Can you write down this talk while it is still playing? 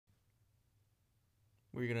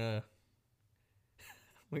We're gonna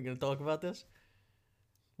talk about this.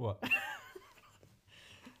 What?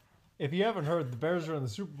 If you haven't heard, the Bears are in the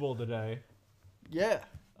Super Bowl today. Yeah,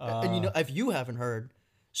 and if you haven't heard,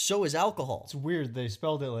 so is alcohol. It's weird. They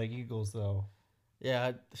spelled it like Eagles, though.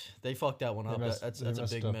 Yeah, they fucked that one up. That's a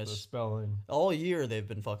big miss. The spelling. All year they've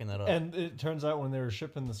been fucking that up. And it turns out when they were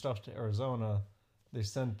shipping the stuff to Arizona, they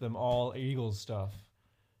sent them all Eagles stuff.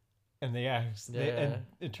 And and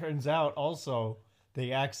it turns out also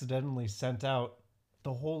they accidentally sent out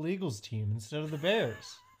the whole Eagles team instead of the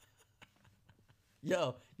Bears.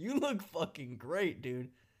 Yo, you look fucking great, dude.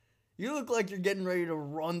 You look like you're getting ready to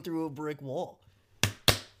run through a brick wall.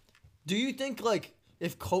 Do you think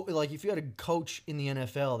if you had a coach in the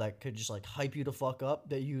NFL that could just hype you to fuck up,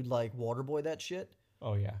 that you'd waterboy that shit?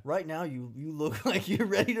 Oh yeah. Right now you look like you're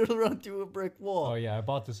ready to run through a brick wall. Oh yeah, I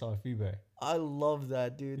bought this off eBay. I love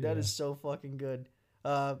that, dude. Yeah. That is so fucking good.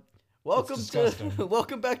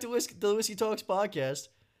 Welcome back to the Whiskey Talks podcast.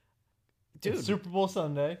 Dude, It's Super Bowl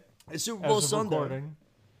Sunday. It's Super Bowl Sunday. Recording.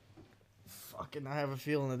 Fucking, I have a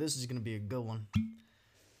feeling that this is gonna be a good one.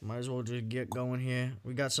 Might as well just get going here.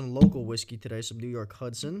 We got some local whiskey today, some New York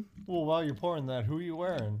Hudson. Well, while you're pouring that, who are you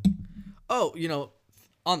wearing? Oh,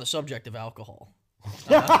 on the subject of alcohol.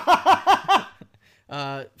 For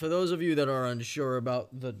those of you that are unsure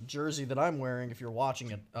about the jersey that I'm wearing, if you're watching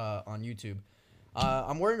it on YouTube,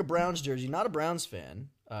 I'm wearing a Browns jersey. Not a Browns fan.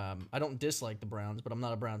 I don't dislike the Browns, but I'm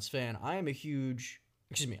not a Browns fan. I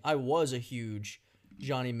was a huge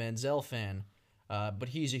Johnny Manziel fan, but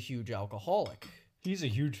he's a huge alcoholic. He's a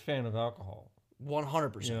huge fan of alcohol.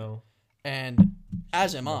 100%. And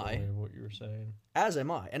as am I. What you were saying. As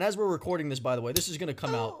am I. And as we're recording this, by the way, this is going to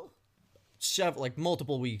come out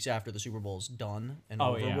multiple weeks after the Super Bowl's done and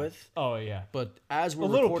over with. Oh, yeah. But as we're a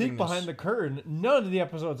little recording peek behind the curtain, none of the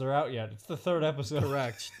episodes are out yet. It's the third episode.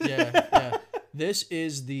 Correct. Yeah. This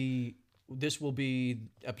will be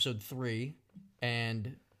episode 3,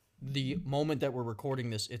 and the moment that we're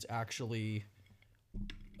recording this, it's actually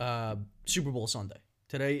Super Bowl Sunday.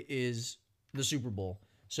 Today is the Super Bowl.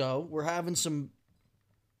 So we're having some...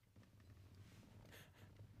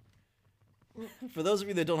 For those of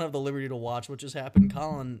you that don't have the liberty to watch what just happened,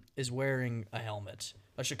 Colin is wearing a helmet,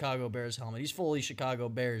 a Chicago Bears helmet. He's fully Chicago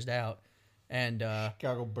Bearsed out, and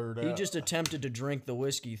Chicago Bird he just attempted to drink the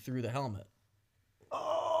whiskey through the helmet.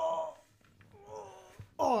 Oh.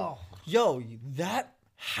 Yo, that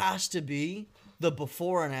has to be the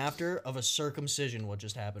before and after of a circumcision, what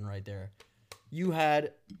just happened right there. You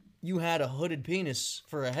had a hooded penis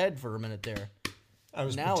for a head for a minute there. I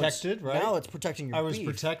was protected, right? Now it's protecting your beef.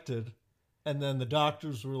 Protected. And then the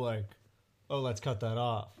doctors were like, oh, let's cut that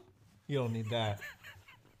off. You don't need that.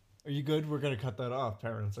 Are you good? We're going to cut that off,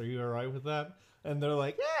 parents. Are you all right with that? And they're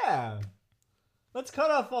like, yeah. Let's cut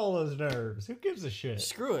off all those nerves. Who gives a shit?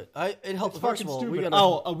 Screw it. It helps. It's fucking stupid.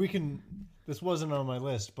 We can... This wasn't on my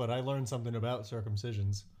list, but I learned something about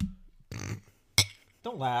circumcisions.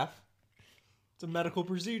 Don't laugh. It's a medical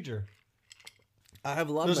procedure. I have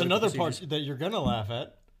a lot There's of another part that you're going to laugh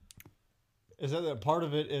at. Is that part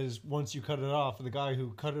of it is once you cut it off, the guy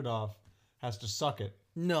who cut it off has to suck it.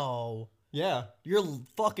 No. Yeah. You're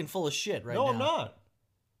fucking full of shit right now. No, I'm not.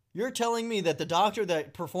 You're telling me that the doctor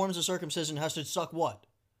that performs the circumcision has to suck what?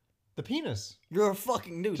 The penis. You're a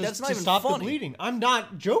fucking dude. That's not even stop funny. The bleeding. I'm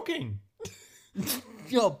not joking.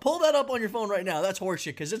 Yo, pull that up on your phone right now. That's horseshit,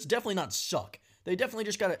 because it's definitely not suck. They definitely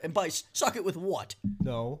just got to... And by suck it with what?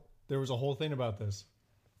 No. There was a whole thing about this.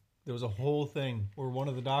 There was a whole thing where one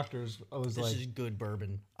of the doctors was this like... This is good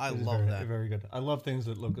bourbon. I love that. Very good. I love things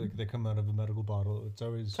that look like they come out of a medical bottle. It's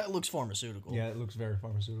always... That looks pharmaceutical. Yeah, it looks very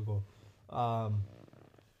pharmaceutical.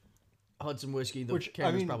 Hudson whiskey. The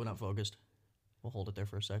camera's probably not focused. We'll hold it there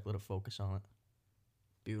for a sec. Let it focus on it.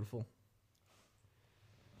 Beautiful.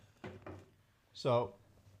 So,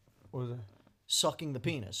 what was it? Sucking the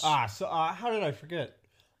penis. So how did I forget?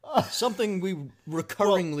 Something we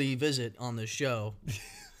recurringly visit on this show.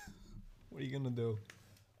 What are you gonna do?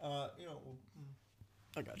 I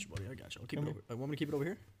got you, buddy. I got you. I'll keep it over. Want me to keep it over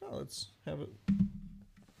here? No, let's have it.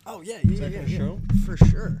 Oh yeah. Show? For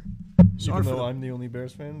sure. Even though I'm the only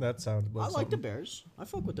Bears fan, that sounds. I like the Bears. I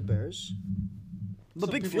fuck with the Bears. I'm a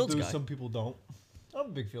big Fields guy. Some people don't. I'm a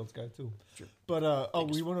big Fields guy too. Sure. But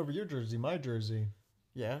we went over your jersey. My jersey.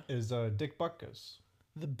 Yeah. Is Dick Butkus.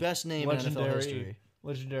 The best name in NFL history.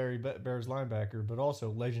 Legendary Bears linebacker, but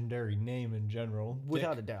also legendary name in general.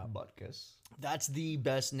 Without a doubt. Butkus. That's the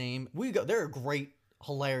best name. There are great,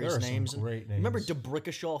 hilarious names. Some great names. Remember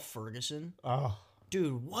DeBrickashaw Ferguson? Oh.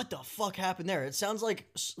 Dude, what the fuck happened there? It sounds like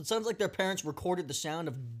their parents recorded the sound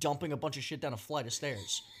of dumping a bunch of shit down a flight of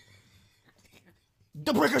stairs.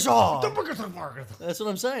 The Brickers are. Brickers. That's what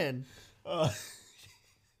I'm saying.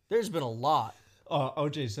 There's been a lot.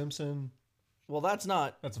 O.J. Simpson. Well, that's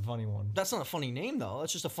not That's a funny one. a funny name though.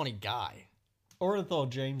 That's just a funny guy. Orenthal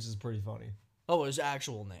James is pretty funny. Oh, his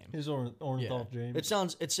actual name. His Orenthal James.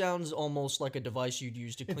 It sounds almost like a device you'd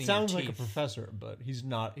use to clean It sounds your like teeth. a professor, but he's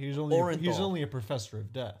not. He's Orenthal. only a professor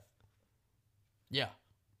of death. Yeah.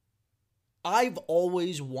 I've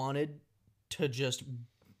always wanted to just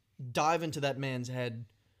dive into that man's head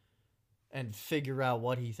and figure out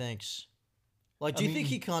what he thinks. Like, do you think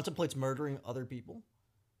he contemplates murdering other people?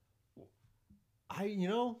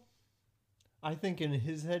 I think in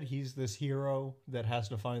his head he's this hero that has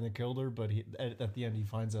to find the killer, but at the end he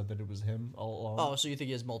finds out that it was him all along. Oh, so you think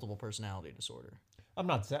he has multiple personality disorder? I'm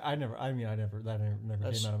not saying that never came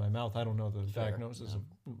out of my mouth. I don't know the diagnosis of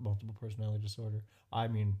multiple personality disorder. I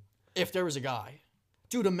mean, if there was a guy,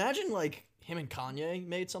 dude, imagine like him and Kanye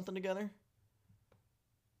made something together.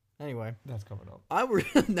 Anyway, that's coming up.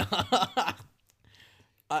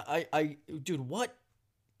 Dude, what?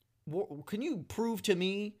 Can you prove to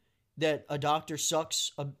me that a doctor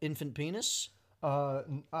sucks an infant penis?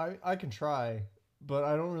 I can try, but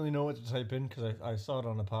I don't really know what to type in because I saw it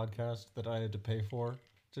on a podcast that I had to pay for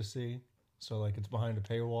to see. So like it's behind a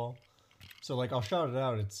paywall. So like I'll shout it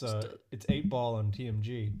out. It's 8-Ball on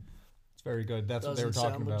TMG. It's very good. That's what they were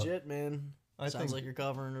talking about. Legit, man. Sounds like you're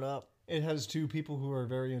covering it up. It has two people who are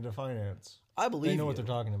very into finance. I believe they know what they're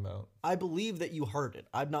talking about. I believe that you heard it.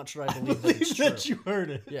 I'm not sure I believe that it's that true. You heard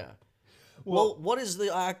it. Yeah. Well, what is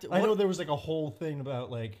the act? I know there was like a whole thing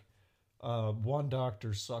about like one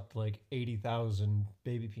doctor sucked like 80,000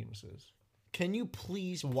 baby penises. Can you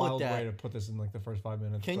please put wild way to put this in like the first 5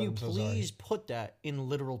 minutes. Can you please put that in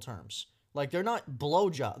literal terms? Like they're not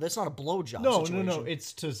blowjob. That's not a blowjob. situation. No.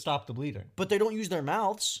 It's to stop the bleeding. But they don't use their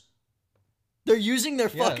mouths. They're using their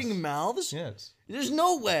fucking mouths? Yes. There's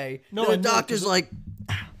no way that a doctor's like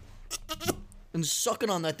and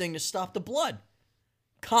sucking on that thing to stop the blood.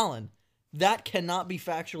 Colin, that cannot be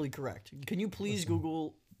factually correct. Can you please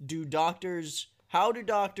Google, how do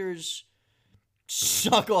doctors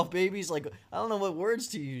suck off babies? Like, I don't know what words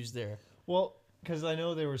to use there. Well, because I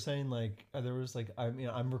know they were saying like, there was like, I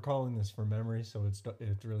mean, I'm recalling this from memory, so it's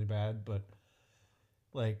really bad, but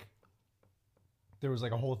like, there was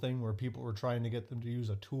like a whole thing where people were trying to get them to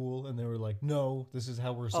use a tool, and they were like, "No, this is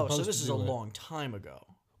how we're supposed to do it." Oh, so this is a long time ago.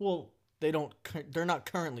 Well, they're not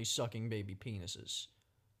currently sucking baby penises.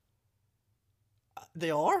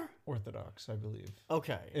 They are? Orthodox, I believe.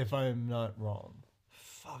 Okay. If I'm not wrong.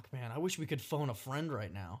 Fuck, man, I wish we could phone a friend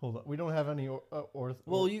right now. Hold on, we don't have any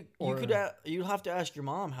Well, you'd have to ask your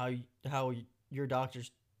mom how your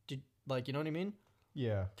doctors did, like, you know what I mean?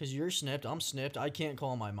 Yeah. Because you're snipped, I'm snipped. I can't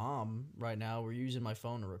call my mom right now. We're using my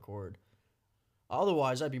phone to record.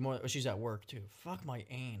 Otherwise, I'd be more... She's at work, too. Fuck my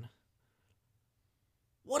ain.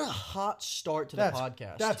 What a hot start to the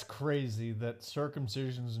podcast. That's crazy that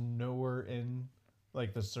circumcision's nowhere in,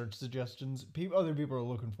 like, the search suggestions. Other people are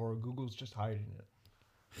looking for it. Google's just hiding it.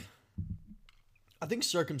 I think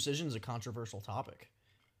circumcision is a controversial topic.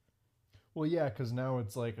 Well, yeah, because now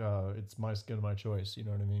it's like, it's my skin, my choice. You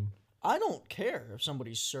know what I mean? I don't care if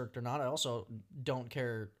somebody's circed or not. I also don't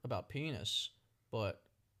care about penis, but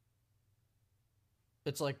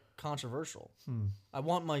it's like controversial. I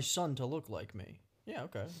want my son to look like me. Yeah,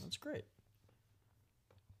 okay, that's great.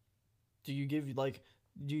 Do you give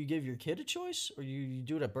your kid a choice, or you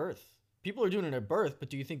do it at birth? People are doing it at birth, but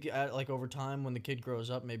do you think like over time when the kid grows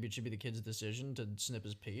up, maybe it should be the kid's decision to snip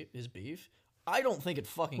his beef? I don't think it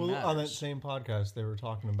fucking matters. On that same podcast, they were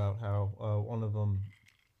talking about how one of them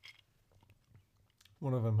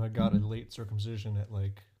had got a late circumcision at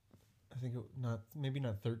like, I think maybe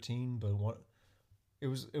not 13, but it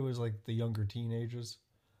was like the younger teenagers,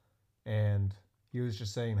 and he was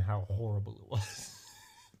just saying how horrible it was.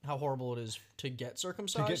 How horrible it is to get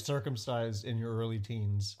circumcised? To get circumcised in your early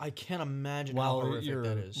teens. I can't imagine how horrific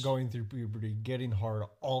that is. Going through puberty, getting hard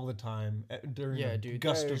all the time during a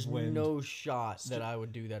gust of wind. No shot that I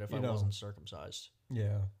would do that if I wasn't circumcised.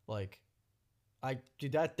 Yeah. Like,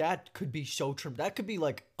 that could be so that could be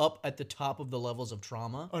like up at the top of the levels of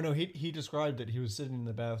trauma. Oh no, he described that he was sitting in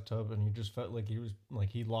the bathtub and he just felt like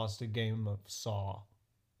he lost a game of Saw,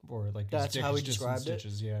 or like that's how he described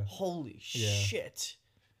stitches, it. Yeah. Holy shit.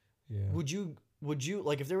 Yeah. Would you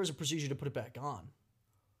like if there was a procedure to put it back on?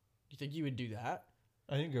 Do you think you would do that?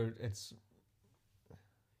 I think it's.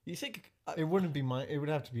 You think it wouldn't be mine? It would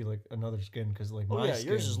have to be like another skin because like my skin,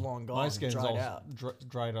 yours is long gone. My skin's dried all out.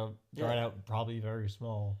 dried out, probably very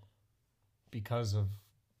small, because of.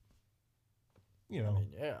 You know. I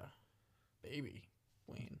mean, yeah, baby,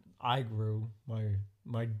 queen. I grew my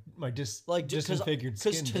my Like, disfigured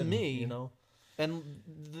skin. Because to didn't, me, you know, and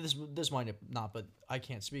this might not, but I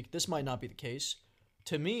can't speak. This might not be the case.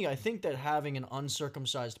 To me, I think that having an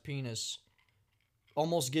uncircumcised penis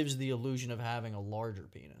almost gives the illusion of having a larger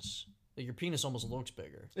penis. Like your penis almost looks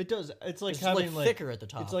bigger. it does. It's like It's having like thicker at the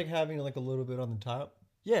top. It's like having like a little bit on the top.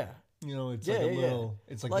 Yeah. You know, it's Yeah, like a yeah, little.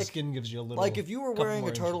 It's like the Like- skin gives you a little. Like if you were couple wearing a more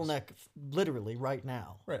inches. turtleneck literally right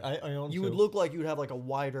now, Right. I own. you two. would look like you'd have like a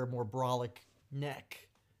wider, more brolic neck.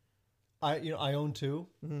 I own two.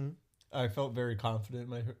 Mm-hmm. I felt very confident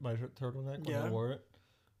in my turtleneck when I Yeah. wore it.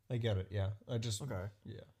 I get it. Yeah. I just. Okay.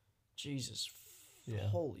 Yeah. Jesus. Yeah.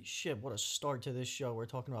 Holy shit, what a start to this show. We're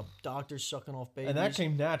talking about doctors sucking off babies. And that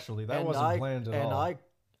came naturally. That And wasn't planned at all. And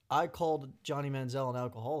I called Johnny Manziel an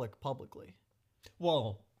alcoholic publicly.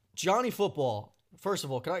 Well, Johnny Football. First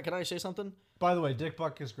of all, can I say something? by the way, Dick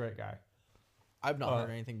Buck is a great guy. I've not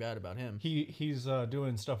heard anything bad about him. He's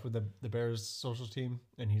doing stuff with the Bears social team,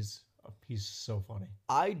 and he's so funny.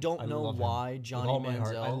 I don't know love him. why With Johnny all my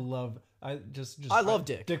heart. Manziel. I love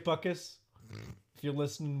Dick. Dick Buckus. If you're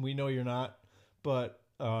listening, we know you're not, but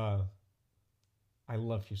I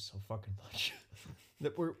love you so fucking much.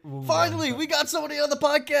 That we're Finally, we got somebody on the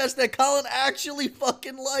podcast that Colin actually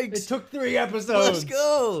fucking likes. It took 3 episodes. Let's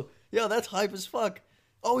go. Yo, that's hype as fuck.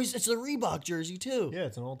 Oh, it's a Reebok jersey too. Yeah,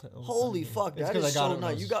 it's an old. Holy time. fuck, It's that 'cause is I got so it when I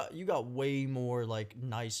nice. was- You got way more like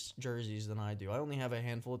nice jerseys than I do. I only have a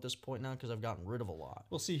handful at this point now because I've gotten rid of a lot.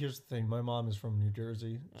 Well, see, here's the thing. My mom is from New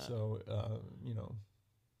Jersey, so you know,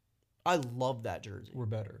 I love that jersey. we're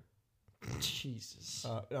better. Jesus,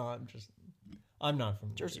 No, I'm not from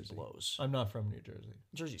New Jersey Jersey. blows. I'm not from New Jersey.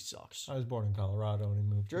 Jersey sucks. I was born in Colorado and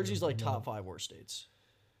moved. Jersey's here. like No. top 5 worst states.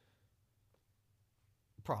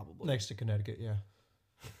 Probably. Next to Connecticut, yeah.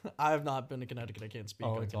 I have not been to Connecticut. I can't speak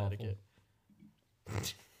on it's Connecticut.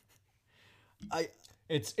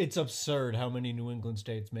 It's absurd how many New England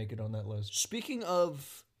states make it on that list. Speaking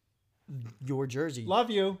of your jersey, Love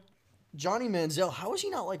you. Johnny Manziel, how is he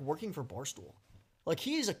not like working for Barstool? Like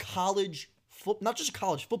he is a not just a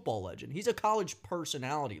college football legend. He's a college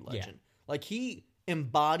personality legend. Like he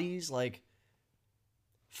embodies like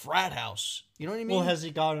frat house. You know what I mean? Well, has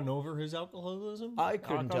he gotten over his alcoholism? I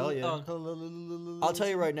couldn't tell you. I'll tell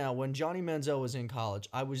you right now, when Johnny Manziel was in college,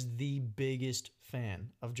 I was the biggest fan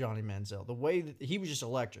of Johnny Manziel. The way that he was just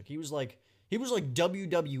electric. He was like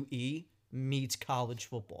WWE meets college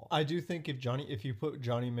football. I do think if you put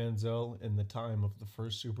Johnny Manziel in the time of the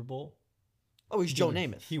first Super Bowl, He's Joe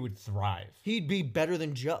Namath. he would thrive. He'd be better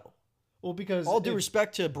than Joe. Well, because All due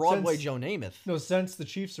respect to Broadway since- Joe Namath. No, since the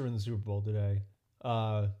Chiefs are in the Super Bowl today,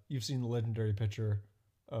 you've seen the legendary picture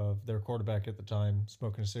of their quarterback at the time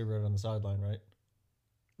smoking a cigarette on the sideline, right?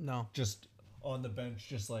 No. Just on the bench,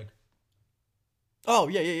 just like Oh,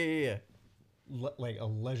 yeah. like a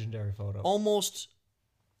legendary photo. Almost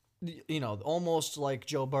like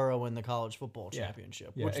Joe Burrow in the college football Yeah.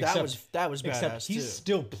 championship. Yeah, Which except- that was Except badass he's too.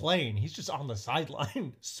 still playing. He's just on the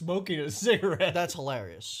sideline smoking a cigarette. That's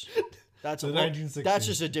hilarious. That's The 1960s. That's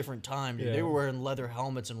just a different time, dude. Yeah. They were wearing leather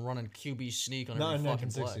helmets and running QB sneak on Not every in fucking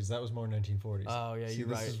 1960s. play. That was more 1940s. Oh, yeah, See, you're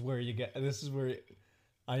this right. is where you get. This is where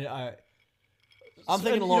I'm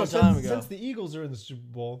thinking a long time ago. Since the Eagles are in the Super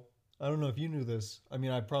Bowl, I don't know if you knew this. I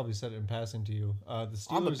mean, I probably said it in passing to you. The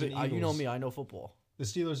Steelers and Eagles. You know me, I know football. The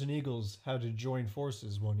Steelers and Eagles had to join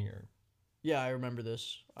forces one year. Yeah, I remember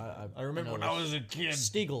this. I remember know when this. I was a kid.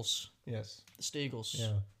 Steagles. Yes. The Steagles.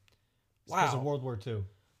 Yeah. It's Wow. because of World War II.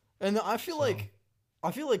 And I feel like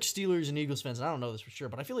Steelers and Eagles fans, and I don't know this for sure,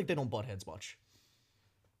 but I feel like they don't butt heads much.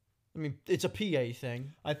 I mean, it's a PA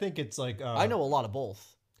thing. I think it's like. I know a lot of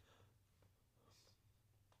both.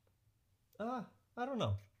 I don't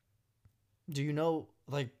know. Do you know,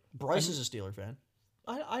 like, Bryce is a Steeler fan.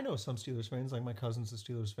 I know some Steelers fans. Like my cousin's a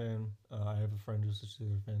Steelers fan. I have a friend who's a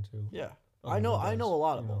Steelers fan too. Yeah. Oh, I know guys, a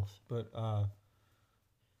lot of you know, both. But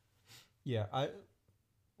yeah,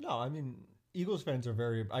 I mean, Eagles fans are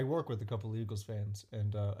very. I work with a couple of Eagles fans,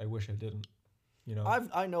 and I wish I didn't. You know,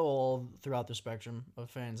 I know all throughout the spectrum of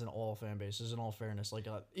fans and all fan bases. In all fairness, like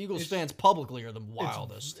Eagles It's- fans publicly are the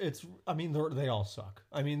wildest. It's. I mean, they all suck.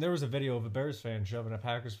 I mean, there was a video of a Bears fan shoving a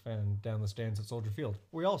Packers fan down the stands at Soldier Field.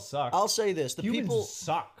 We all suck. I'll say this: the Humans people,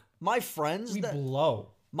 suck. my friends, We that blow.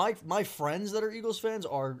 my friends that are Eagles fans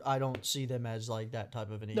I don't see them as like that type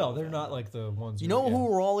of an Eagle No, they're fan. not like the ones. You know yeah.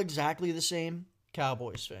 who are all exactly the same?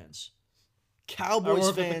 Cowboys fans. I Cowboys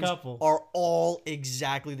work with a fans couple. are all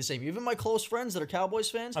exactly the same. Even my close friends that are Cowboys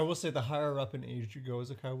fans, I will say the higher up in age you go as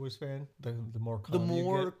a Cowboys fan, the more the calm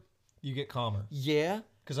more you get calmer. yeah.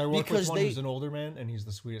 Because I work Because with one they- who's an older man, and he's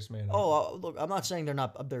the sweetest man. ever. Oh, look, I'm not saying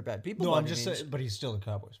they're bad people. no, by I'm any just means. saying, but he's still a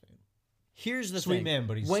Cowboys fan. Here's the Sweet thing. man,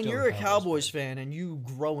 but he's when still you're a a Cowboys fan and you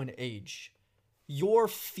grow in age, your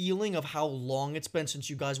feeling of how long it's been since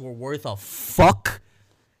you guys were worth a fuck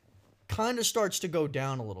kind of starts to go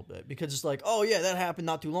down a little bit because it's like, oh yeah, that happened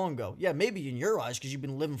not too long ago. Yeah, maybe in your eyes because you've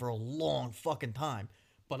been living for a long fucking time.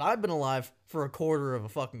 But I've been alive for a quarter of a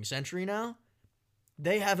fucking century now.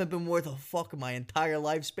 They haven't been worth a fuck in my entire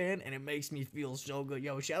lifespan, and it makes me feel so good.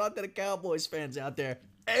 Yo, shout out to the Cowboys fans out there.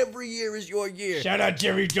 Every year is your year. Shout out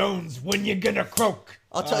Jerry Jones. When you gonna croak?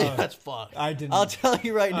 I'll tell you that's fucked. I didn't. I'll tell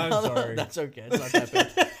you right now. I'm sorry. That's okay. It's not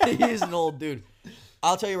that bad. He's an old dude.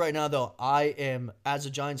 I'll tell you right now, though, I am, as a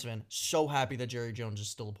Giants fan, so happy that Jerry Jones is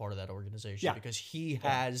still a part of that organization. Yeah. Because he's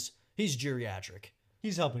geriatric.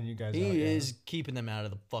 He's helping you guys out. He is keeping them out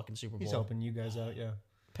of the fucking Super Bowl. He's helping you guys out, yeah.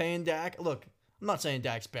 Paying Dak. Look, I'm not saying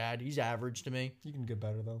Dak's bad. He's average to me. You can get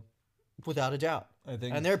better, though. Without a doubt. I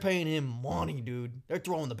think. And they're paying him money, dude. They're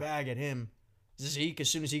throwing the bag at him. Zeke, as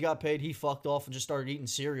soon as he got paid, he fucked off and just started eating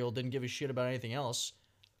cereal. Didn't give a shit about anything else.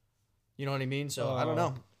 You know what I mean? So, I don't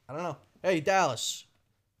know. Hey, Dallas.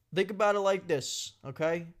 Think about it like this,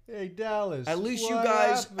 okay? Hey, Dallas. At least you what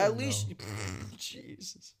guys, happened?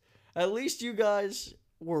 Jesus. At least you guys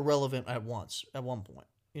were relevant at one point.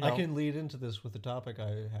 You know? I can lead into this with the topic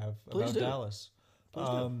I have Please about do. Dallas. Please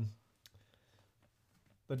do.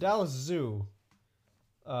 The Dallas Zoo.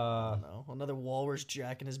 No, another walrus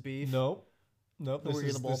jacking his beef. Nope. Who This were you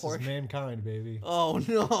in the is ballpark? mankind, baby. Oh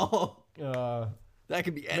no. That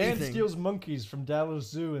could be anything. Man steals monkeys from Dallas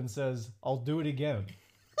Zoo and says, "I'll do it again."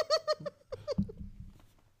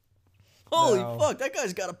 Holy No. fuck, that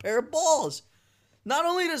guy's got a pair of balls. Not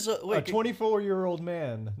only does A 24-year-old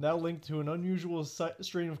man now linked to an unusual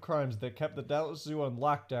string of crimes that kept the Dallas Zoo on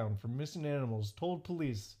lockdown for missing animals told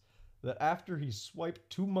police that after he swiped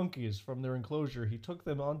 2 monkeys from their enclosure, he took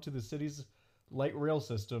them onto the city's light rail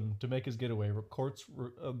system to make his getaway. The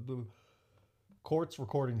court's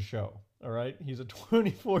recording show. All right, he's a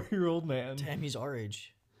 24-year-old man. damn, he's our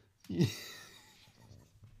age.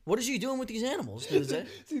 What is he doing with these animals? Dude?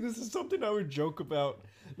 See, this is something I would joke about.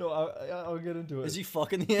 No, I'll get into it. Is he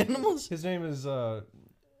fucking the animals? His name is we'll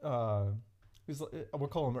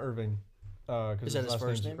call him Irving. Is that his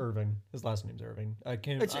first name? Irving. His last name's Irving. I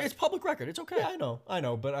can't. It's public record. It's okay. Yeah, I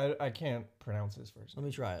know, but I can't pronounce his first Let name.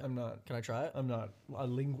 me try it. I'm not. Can I try it? I'm not a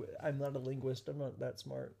linguist. I'm not a linguist. I'm not that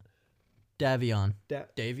smart. Davion.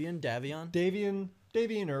 Davian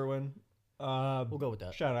Davion? Irwin. We'll go with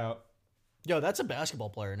that. Shout out. Yo, that's a basketball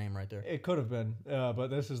player name right there. It could have been, but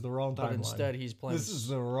this is the wrong timeline. But instead, he's playing. This is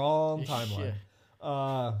the wrong timeline.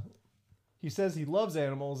 He says he loves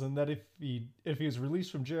animals and that if he was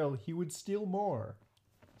released from jail, he would steal more.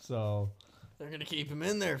 So They're gonna keep him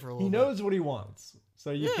in there for a little he bit. knows what he wants. So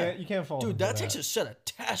you Yeah. can't fall. Dude, into that takes a set of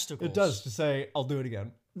testicles. It does to say I'll do it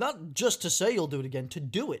again. Not just to say you'll do it again, to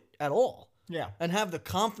do it at all. Yeah. And have the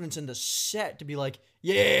confidence in the set to be like,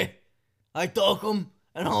 yeah, I took him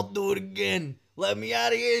and I'll do it again. Let me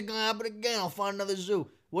out of here. It's gonna happen again. I'll find another zoo.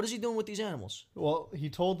 What is he doing with these animals? Well, he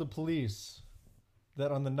told the police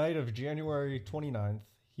that on the night of January 29th,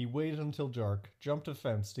 he waited until dark, jumped a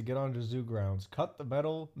fence to get onto zoo grounds, cut the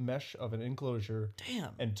metal mesh of an enclosure,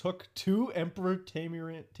 Damn. and took 2 emperor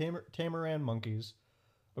tamarin monkeys.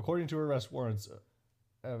 According to arrest warrants,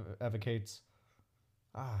 advocates.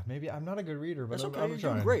 Maybe I'm not a good reader, but That's okay. I'm You're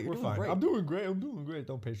trying. doing great. You're We're doing fine. great. I'm doing great.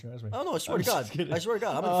 Don't patronize me. Oh, no, I swear I'm to God. just kidding. I swear to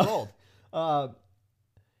God. I'm enthralled.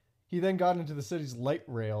 He then got into the city's light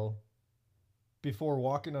rail before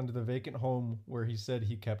walking onto the vacant home where he said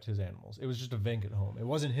he kept his animals. It was just a vacant home. It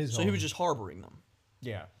wasn't his home. So he was just harboring them.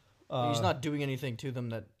 Yeah. He's not doing anything to them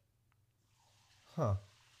that... Huh.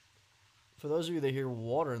 For those of you that hear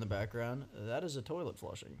water in the background, that is a toilet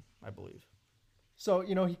flushing, I believe. So,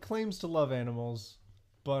 he claims to love animals,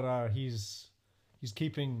 but he's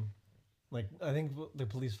keeping, like, I think the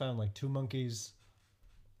police found, like, 2 monkeys,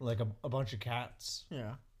 like, a bunch of cats,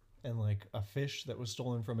 Yeah. and, like, a fish that was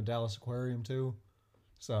stolen from a Dallas aquarium, too.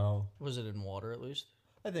 So, Was it in water, at least?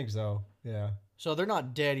 I think so, yeah. So they're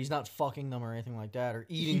not dead. He's not fucking them or anything like that, or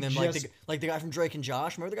eating He them just- like the guy from Drake and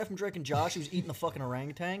Josh. Remember the guy from Drake and Josh who was eating the fucking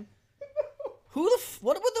orangutan?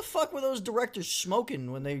 What the fuck were those directors smoking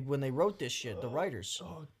when they wrote this shit? The writers.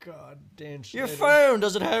 Oh, God, Dan Your Schneider. phone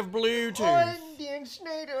doesn't have Bluetooth. I'm Dan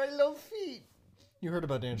Schneider. I love feet. You heard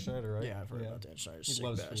about Dan Schneider, right? Yeah, I've heard about that. Sorry, He sick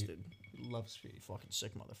loves bastard. feet. He loves feet. Fucking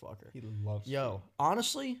sick motherfucker. He loves Yo,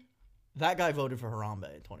 honestly, that guy voted for Harambe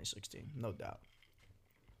in 2016, no doubt.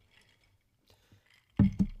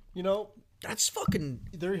 feet. That's fucking...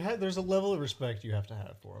 There's a level of respect you have to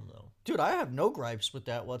have for him, though. Dude, I have no gripes with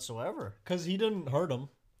that whatsoever. Because he didn't hurt him.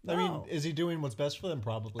 I mean, No. is he doing what's best for them?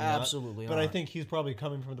 Probably Absolutely not. But I not. think he's probably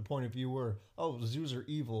coming from the point of view where, zoos are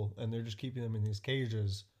evil and they're just keeping them in these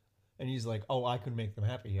cages. And he's like, I could make them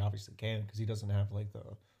happy. He obviously can because he doesn't have like the...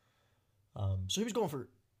 So he was going for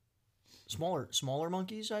smaller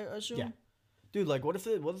monkeys, I assume? Yeah. Dude, like, what if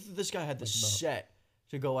this guy had the set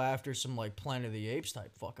to go after some, like, Planet of the Apes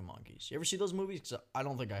type fucking monkeys? You ever see those movies? 'Cause I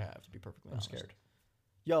don't think I have, to be perfectly honest. I'm scared.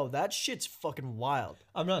 Yo, that shit's fucking wild.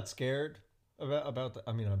 I'm not scared about the,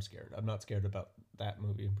 I mean, I'm scared. I'm not scared about that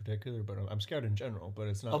movie in particular, but I'm scared in general. But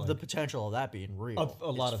it's not Of like, the potential of that being real. of a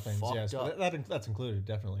lot of things. Yes, but that's included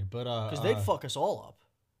definitely. But Because they'd fuck us all up.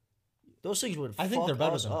 Those things would I fuck think they're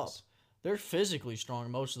better us than up. us. They're physically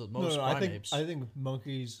strong. Most No, primates. I think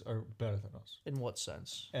monkeys are better than us. In what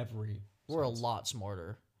sense? Every We're sense. a lot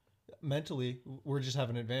smarter Mentally, we're just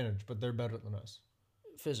have an advantage, but they're better than us.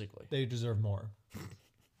 physically. They deserve more.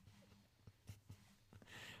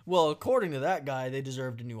 Well, according to that guy, they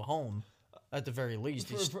deserved a new home, at the very least.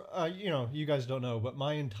 You guys don't know, but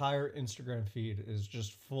my entire Instagram feed is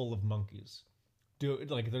just full of monkeys.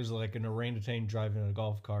 There's like an orangutan driving a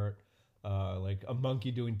golf cart, like a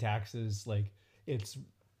monkey doing taxes. Like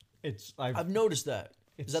I've noticed that.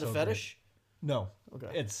 Is that so a fetish? No.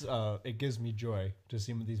 Okay. It gives me joy to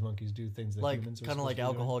see these monkeys do things that Like humans are kind of like supposed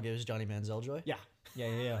to be doing. alcohol gives Johnny Manziel joy.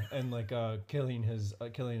 Yeah. And like killing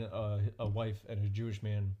a wife and a Jewish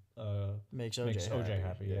man Makes OJ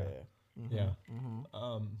happy. Yeah.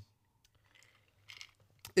 Mm-hmm.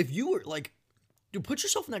 If you were like, dude, put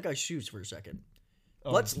yourself in that guy's shoes for a second.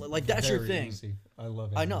 That's your very thing. Easy. I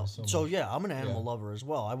love I know. animals So much. yeah, I'm an animal lover as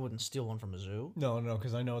well. I wouldn't steal one from a zoo. No,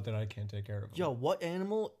 because I know that I can't take care of them. Yo, what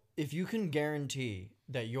animal? If you can guarantee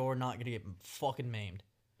that you're not gonna get fucking maimed,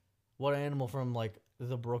 what animal from like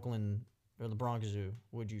the Brooklyn or the Bronx Zoo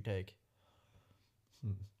would you take?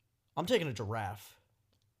 I'm taking a giraffe.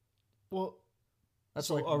 Well, That's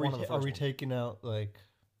so like are one of the we first ones. taking out like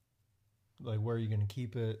where are you gonna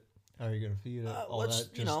keep it? How are you gonna feed it? All let's,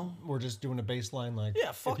 that. We're just doing a baseline. Like,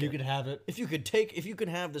 Yeah, fuck if you it. could have it, If you could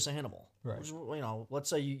have this animal, Right. which, let's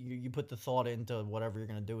say you put the thought into whatever you're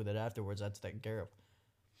gonna do with it afterwards. That's taken care of.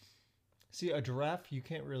 see a giraffe, you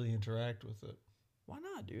can't really interact with it. Why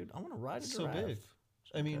not, dude? I want to ride a It's giraffe. so big.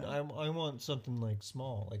 I mean, Okay. I want something like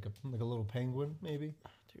small, like a little penguin, maybe.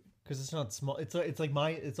 Dude. Because it's not small. It's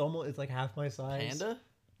like half my size. Panda,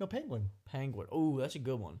 No, penguin. penguin. Oh, that's a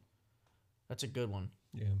good one. That's a good one.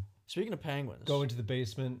 Yeah. Speaking of penguins, Go into the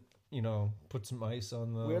basement. Put some ice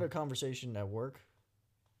on the. we had a conversation at work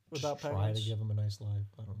about try penguins. to give them a nice life.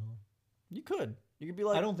 I don't know. You could be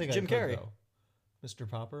like I don't think Jim I could, Carrey. though. Mr.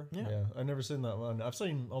 Popper. Yeah. I've never seen that one. I've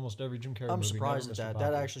seen almost every Jim Carrey I'm movie. surprised never at Mr. that.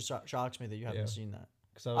 That Popper. actually shocks me that you haven't Yeah. seen that.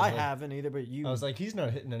 'Cause I, I haven't either, but you. I was like, he's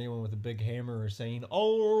not hitting anyone with a big hammer or saying,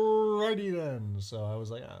 "Alrighty then." So I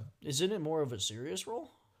was like, Isn't it more of a serious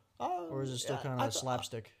role, or is it still kind of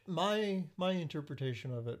slapstick? My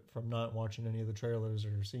interpretation of it from not watching any of the trailers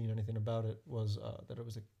or seeing anything about it was that it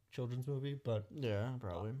was a children's movie. But Yeah,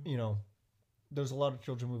 probably. there's a lot of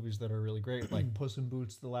children's movies that are really great, like Puss in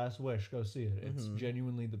Boots: The Last Wish. Go see it. It's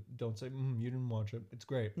genuinely don't say you didn't watch it. It's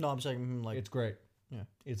great. No, I'm saying like It's great. Yeah.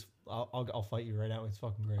 It's I'll fight you right now. It's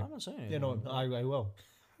fucking great. I'm not saying anything. Yeah, no, I will.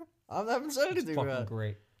 I haven't said It's anything fucking about it.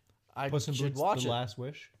 great. I Puss in should Boots: watch The it. Last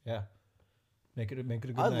Wish. Yeah, make it a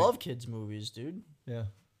good I night. love kids movies, dude. Yeah.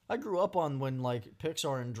 I grew up on when like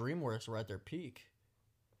Pixar and DreamWorks were at their peak.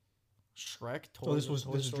 Shrek, Toy, This is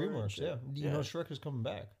Story and DreamWorks. shit. Yeah, you know Shrek is coming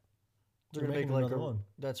back. They're gonna make making like another one.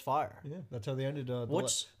 That's fire. Yeah, that's how they ended.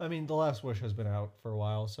 What's- The Last Wish has been out for a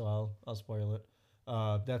while, so I'll spoil it.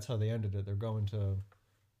 That's how they ended it. They're going to,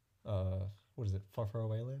 what is it? Far, Far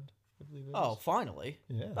Away Land, I believe it is. Oh, finally!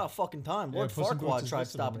 Yeah. About fucking time. Yeah, Lord Puss in Boots Farquaad is tried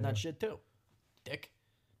listed on stopping there. that shit too. Dick.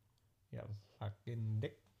 Yeah, fucking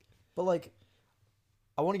dick. But like,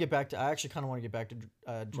 I want to get back to. I actually kind of want to get back to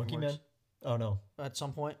Monkey DreamWorks Man. Oh no, at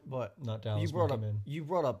some point. But not Dallas. you brought Monkey up Man. you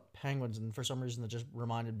brought up penguins, and for some reason that just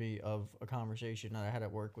reminded me of a conversation that I had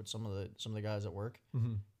at work with some of the guys at work.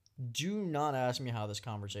 Mm-hmm. Do not ask me how this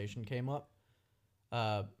conversation came up.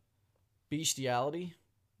 Bestiality,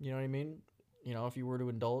 you know what I mean? If you were to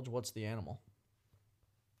indulge, what's the animal?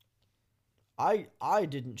 I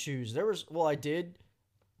didn't choose. I did,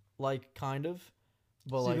 like, kind of,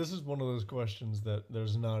 but See, like this is one of those questions that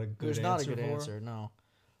there's not a good there's answer not a good for. answer. No.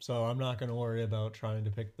 So I'm not going to worry about trying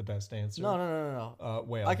to pick the best answer. No.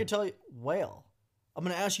 Whale. I could tell you whale. I'm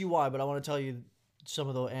gonna ask you why, but I want to tell you some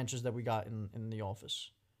of the answers that we got in the office.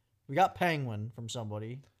 We got penguin from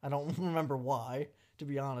somebody. I don't remember why, to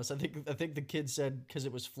be honest. I think the kid said because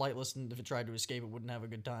it was flightless and if it tried to escape, it wouldn't have a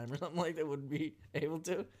good time or something like that. Wouldn't be able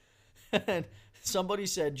to. And somebody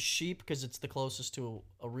said sheep because it's the closest to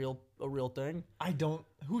a real thing. I don't.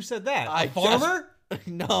 Who said that? I A farmer?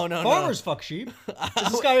 No. Farmers fuck sheep.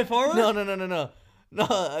 Is this guy a farmer? No.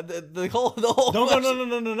 The whole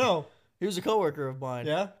No. He was a coworker of mine.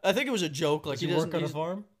 Yeah? I think it was a joke. Like Does he work on a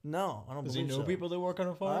farm? No, I don't Does believe he know so. people that work on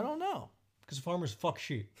a farm? I don't know. Because farmers fuck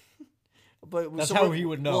sheep. But That's how he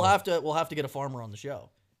would know. We'll have to get a farmer on the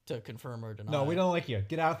show to confirm or deny. No, we don't like you.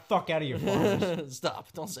 Get out, fuck out of here, farmers.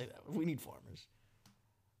 Stop! Don't say that. We need farmers.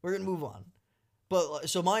 We're gonna move on. But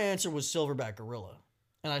so my answer was silverback gorilla,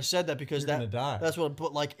 and I said that because You're gonna die. That's what.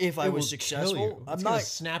 But like, if I was successful, it's gonna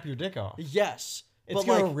snap your dick off. Yes. It's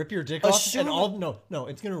gonna rip your dick off, and no,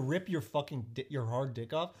 it's gonna rip your fucking your hard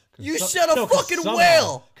dick off. You said a fucking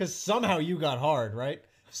whale. Because somehow you got hard, right?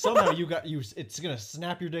 Somehow it's gonna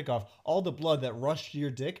snap your dick off. All the blood that rushed to your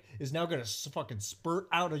dick is now gonna fucking spurt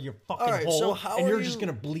out of your fucking hole, and you're just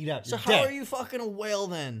gonna bleed out. So how are you fucking a whale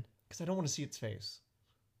then? Because I don't want to see its face.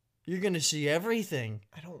 You're gonna see everything.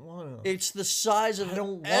 I don't want to. It's the size of. I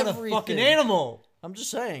don't want everything. a fucking animal. I'm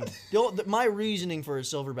just saying. My reasoning for a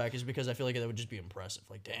silverback is because I feel like that would just be impressive.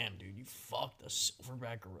 Like, damn, dude, you fucked a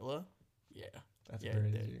silverback gorilla? Yeah. That's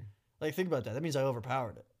crazy. Like, think about that. That means I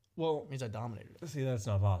overpowered it. Well, it means I dominated it. See, that's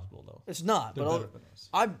not possible, though. It's not. They're better than us.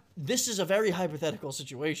 This is a very hypothetical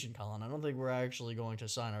situation, Colin. I don't think we're actually going to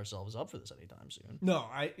sign ourselves up for this anytime soon. No,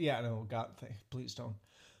 God, please don't.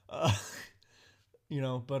 But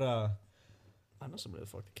I know somebody that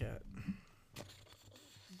fucked a cat.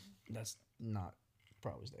 That's not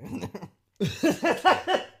probably staying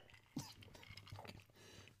there.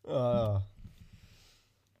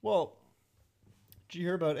 Well, did you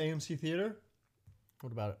hear about AMC Theater?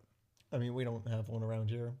 What about it? I mean, we don't have one around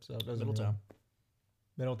here, so it doesn't.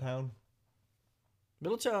 Middletown.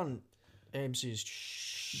 Middletown AMC is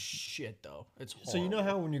shit though. It's horrible. So you know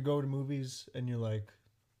how when you go to movies and you're like,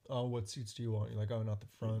 oh, what seats do you want? You're like, oh, not the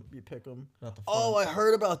front. You pick them. Not the front. Oh, I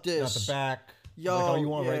heard about this. Not the back. Yo, like, oh, you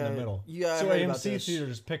want right in the middle. Yeah, so I heard about AMC this. Theater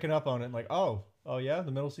just picking up on it, like, oh yeah,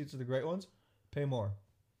 the middle seats are the great ones. Pay more.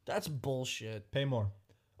 That's bullshit. Pay more.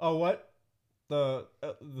 Oh, what? The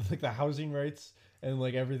housing rates and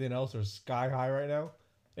like everything else are sky high right now,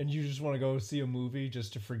 and you just want to go see a movie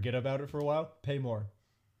just to forget about it for a while. Pay more.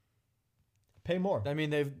 Pay more. I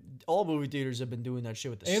mean, all movie theaters have been doing that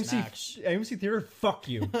shit with the snacks. AMC Theater, fuck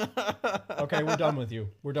you. Okay, we're done with you.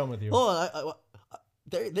 Oh,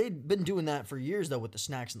 they've been doing that for years though with the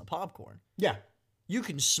snacks and the popcorn. Yeah. You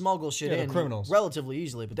can smuggle shit in criminals. relatively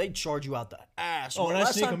easily, but they charge you out the ass. Oh, and I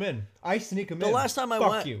sneak them in. The last time I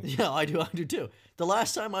went, you. Yeah, I do too. The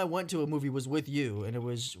last time I went to a movie was with you, and it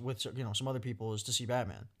was with some other people. Was to see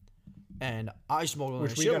Batman, and I smuggled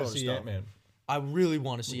in a shitload of stuff. Ant-Man. I really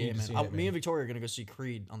want to see Ant-Man. Me Me and Victoria are gonna go see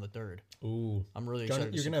Creed on the 3rd. Ooh, I'm really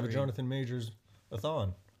excited. You're gonna have a Jonathan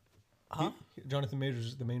Majors-a-thon. Huh? Jonathan Majors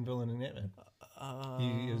is the main villain in Ant-Man.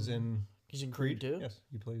 He is in. He's in Creed too. Yes,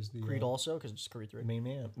 he plays the Creed also because it's Creed 3. Main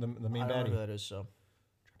man, the main I don't know baddie. who that is. So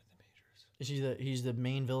Jonathan Majors. He's the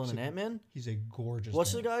main villain in Ant-Man. He's a gorgeous.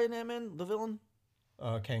 What's the guy in Ant-Man? The villain?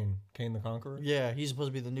 Kane the Conqueror. Yeah, he's supposed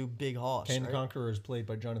to be the new big hoss. Kane the Conqueror is played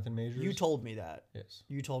by Jonathan Majors. You told me that. Yes.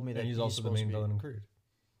 You told me that. And he's also the main villain in Creed.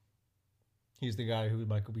 He's the guy who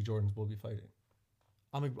Michael B. Jordan will be fighting.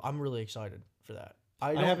 I'm really excited for that.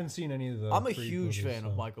 I haven't seen any of the. I'm a Creed huge movies, fan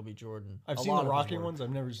of Michael B. Jordan. I've seen the Rocky ones. I've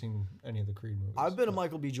never seen any of the Creed movies. I've been a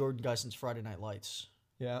Michael B. Jordan guy since Friday Night Lights.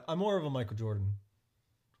 Yeah, I'm more of a Michael Jordan.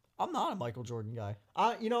 I'm not a Michael Jordan guy.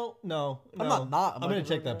 No. I'm not. I'm gonna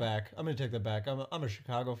take that back. I'm a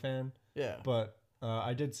Chicago fan. Yeah. But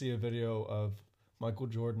I did see a video of Michael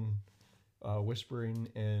Jordan whispering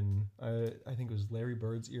in I think it was Larry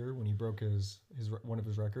Bird's ear when he broke his one of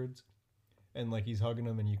his records, and like he's hugging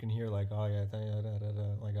him and you can hear like, oh yeah,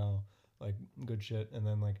 like, oh, like good shit, and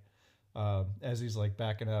then like as he's like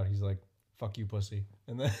backing out, he's like, fuck you pussy,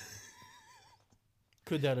 and then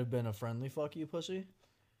could that have been a friendly fuck you pussy?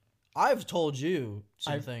 I've told you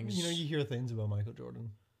some things. You hear things about Michael Jordan.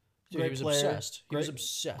 Dude, he was obsessed. He was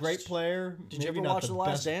obsessed. Great player. Did you ever watch The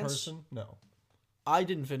Last Dance? Person? No. I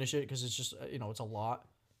didn't finish it because it's just it's a lot.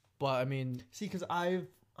 But I mean, see, because I'm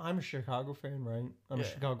a Chicago fan, right? I'm a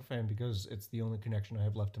Chicago fan because it's the only connection I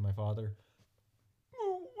have left to my father.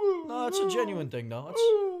 No, it's a genuine thing, though.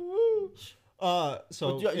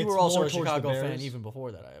 So you were also a Chicago fan even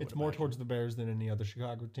before that. It's more towards the Bears than any other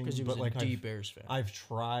Chicago team. Because you was a deep Bears fan. I've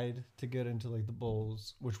tried to get into like the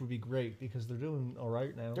Bulls, which would be great because they're doing all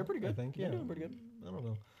right now. They're pretty good. I think. They're doing pretty good. I don't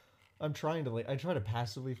know. I'm trying to I try to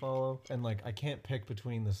passively follow, and like I can't pick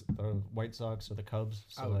between the White Sox or the Cubs.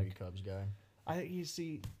 So I would be a Cubs guy. You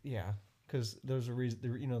see, yeah, because there's a reason.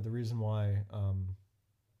 The reason why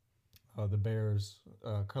the Bears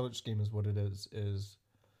color scheme is what it is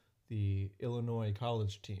the Illinois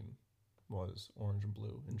college team was orange and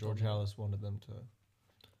blue, and George Halas wanted them to.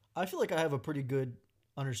 I feel like I have a pretty good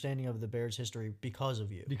understanding of the Bears' history because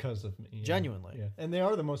of you. Because of me. Yeah. Genuinely. Yeah. And they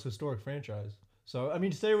are the most historic franchise. So, I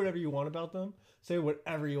mean, say whatever you want about them. Say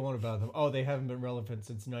whatever you want about them. Oh, they haven't been relevant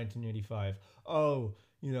since 1985. Oh,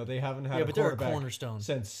 they haven't had a quarterback they're a cornerstone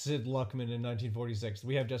since Sid Luckman in 1946.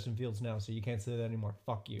 We have Justin Fields now, so you can't say that anymore.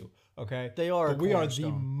 Fuck you. Okay? They are. But we are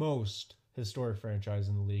the most historic franchise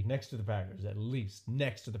in the league, next to the Packers, at least.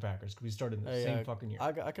 Next to the Packers, because we started in the same fucking year.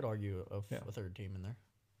 I could argue a third team in there.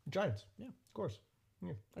 Giants. Yeah. Of course.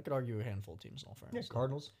 Yeah. I could argue a handful of teams in all fairness. Yeah,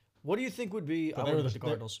 Cardinals. What do you think would be... I would put the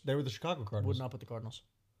Cardinals. They were the Chicago Cardinals. Would not put the Cardinals.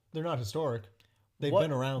 They're not historic. They've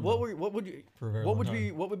been around. What would you? For a very long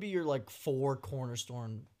time. What would be your like 4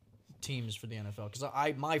 cornerstone teams for the NFL?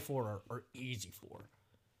 Because my 4 are easy 4.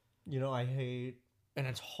 I hate, and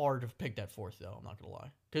it's hard to pick that 4th though. I'm not gonna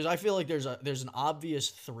lie, because I feel like there's an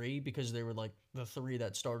obvious 3 because they were like the 3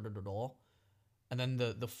 that started it all, and then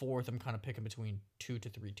the 4th I'm kind of picking between 2 to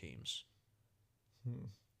 3 teams.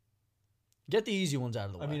 Get the easy ones out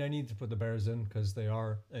of the way. I mean, I need to put the Bears in because they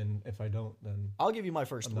are, and if I don't, then I'll give you my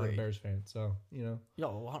first 3. I'm not a Bears fan, so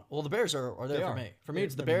Well, the Bears are there for me. For me,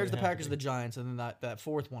 it's the Bears, the Packers, the Giants, and then that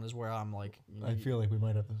 4th one is where I'm like. I feel like we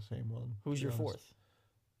might have the same one. Who's your 4th?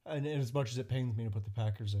 And as much as it pains me to put the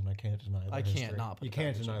Packers in, I can't deny their history. Can't not. Put you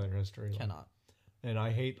can't deny their history. Cannot. And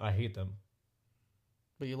I hate them.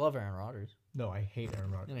 But you love Aaron Rodgers. No, I hate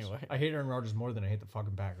Aaron Rodgers. Anyway, I hate Aaron Rodgers more than I hate the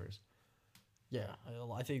fucking Packers. Yeah,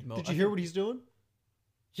 I think. Did you hear what he's doing?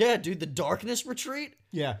 Yeah, dude, the Darkness Retreat?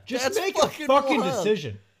 Yeah, just That's make a fucking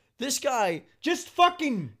decision. This guy... Just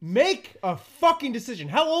fucking make a fucking decision.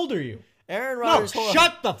 How old are you? Aaron Rodgers... No,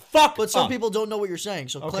 shut the fuck up. But some people don't know what you're saying,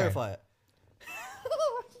 so clarify it.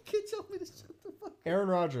 You can't tell me to shut the fuck up. Aaron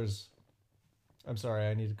Rodgers. I'm sorry,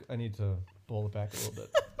 I need to pull it back a little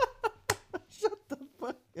bit. Shut the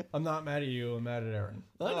fuck up. I'm not mad at you, I'm mad at Aaron.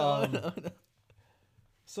 No.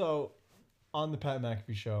 So, on the Pat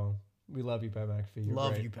McAfee show... We love you, Pat McAfee. You're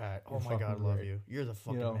love great. you, Pat. You're Oh my God, love great. you. You're the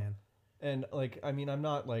fucking man. And I mean, I'm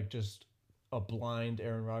not like just a blind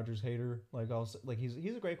Aaron Rodgers hater. He's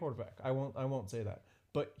a great quarterback. I won't say that.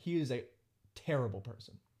 But he is a terrible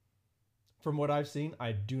person. From what I've seen,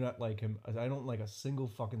 I do not like him. I don't like a single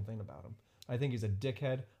fucking thing about him. I think he's a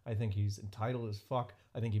dickhead. I think he's entitled as fuck.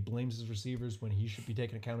 I think he blames his receivers when he should be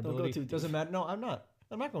taking accountability. Don't go too deep. Doesn't matter. No, I'm not.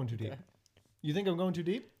 I'm not going too deep. You think I'm going too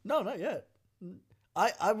deep? No, not yet.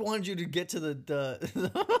 I wanted you to get to the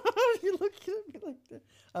you're looking at me like that.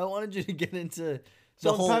 I wanted you to get into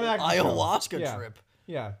the whole ayahuasca trip.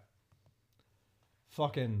 Yeah.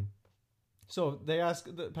 Fucking. So they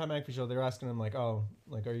asked the Pat McAfee show. They're asking him like, "Oh,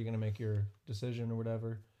 like, are you gonna make your decision or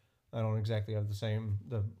whatever?" I don't exactly have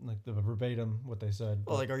the verbatim what they said.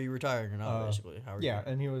 Well, like, are you retiring or not? Basically, how are you?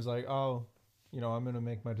 And he was like, "Oh, I'm gonna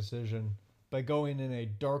make my decision by going in a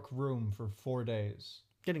dark room for 4 days,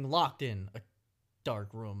 getting locked in a dark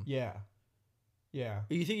room." Yeah.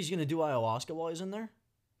 You think he's gonna do ayahuasca while he's in there?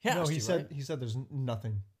 He said there's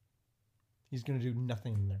nothing. He's gonna do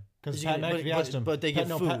nothing in there because Pat McAfee asked him. But they get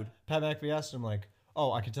food. Pat McAfee asked him like,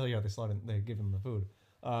 "Oh, I can tell you how they slot in. They give him the food."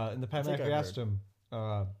 And the Pat McAfee asked him,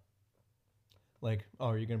 like, "Oh,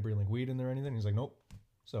 are you gonna bring like weed in there or anything?" He's like, "Nope."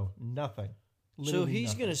 So nothing. So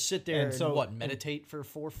he's gonna sit there and meditate for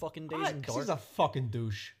 4 fucking days in dark? He's a fucking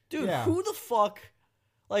douche, dude. Yeah. Who the fuck,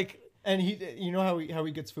 like? And how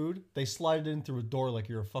he gets food? They slide it in through a door like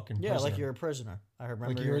you're a fucking prisoner. Yeah, like you're a prisoner. I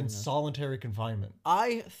remember. Like you're in solitary confinement.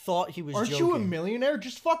 I thought he was Aren't joking. you a millionaire?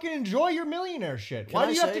 Just fucking enjoy your millionaire shit. Why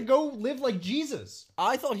do you have to go live like Jesus?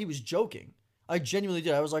 I thought he was joking. I genuinely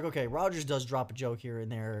did. I was like, okay, Rodgers does drop a joke here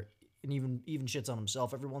and there and even shits on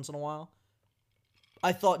himself every once in a while.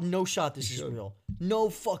 I thought, no shot this is real. No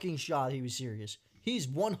fucking shot he was serious. He's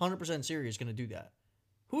 100% serious gonna do that.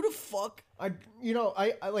 Who the fuck? I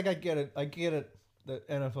get it. I get it that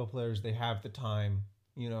NFL players, they have the time,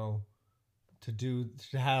 but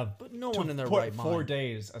no one in their right mind. 4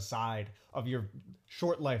 days aside of your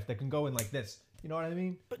short life that can go in like this. You know what I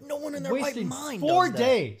mean? But no one in their right mind. 4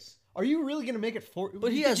 days. Are you really gonna make it 4?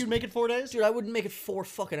 But you'd make it 4 days, dude. I wouldn't make it 4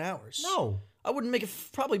 fucking hours. No, I wouldn't make it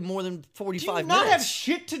probably more than 45 minutes. Do you not have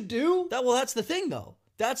shit to do? That's the thing, though.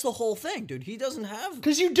 That's the whole thing, dude. He doesn't have.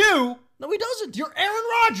 Because you do. No, he doesn't. You're Aaron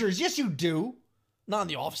Rodgers. Yes, you do. Not in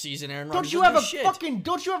the off season, Aaron Rodgers.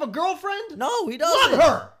 Don't you have a girlfriend? No, he doesn't. Love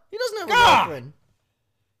her. He doesn't have a girlfriend.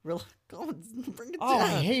 Really? Go on, bring it down. Oh, I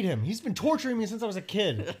hate him. He's been torturing me since I was a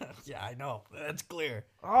kid. Yeah, I know. That's clear.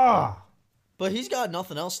 Ah. But he's got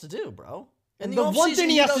nothing else to do, bro. And the one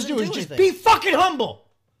thing he has to do is just be fucking humble.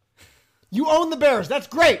 You own the Bears. That's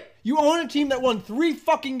great. You own a team that won 3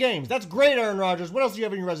 fucking games. That's great, Aaron Rodgers. What else do you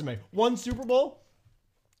have on your resume? 1 Super Bowl?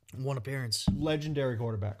 1 appearance. Legendary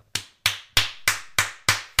quarterback.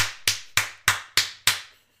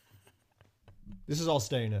 This is all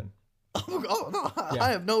staying in. Oh, no. Yeah. I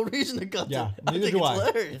have no reason to cut Yeah, that. neither I think do it's I.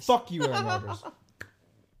 hilarious. Fuck you, Aaron Rodgers.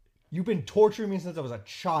 You've been torturing me since I was a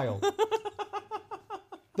child.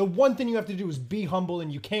 The one thing you have to do is be humble,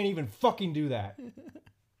 and you can't even fucking do that.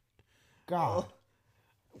 God.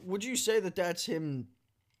 Would you say that that's him?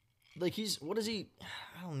 Like what is he?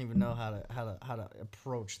 I don't even know how to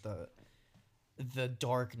approach the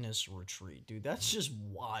darkness retreat, dude. That's just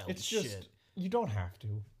wild. It's shit. just you don't have to,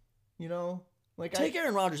 you know. Like Take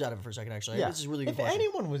Aaron Rodgers out of it for a second. Actually, yeah. this is a really good If question.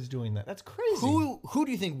 anyone was doing that, that's crazy. Who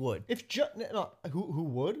do you think would? If who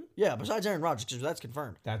would? Yeah, besides Aaron Rodgers, because that's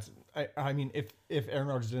confirmed. That's I mean, if Aaron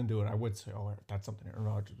Rodgers didn't do it, I would say, oh, that's something Aaron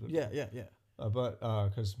Rodgers would. Yeah. But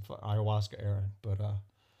because ayahuasca, Aaron. But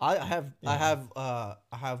I have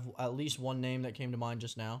at least one name that came to mind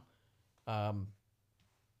just now.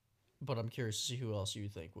 But I'm curious to see who else you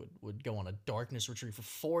think would go on a darkness retreat for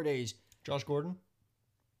 4 days. Josh Gordon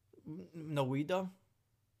No weed though.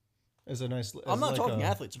 is a nice. I'm not talking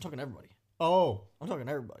athletes. I'm talking everybody. Oh. I'm talking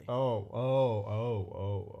everybody. Oh.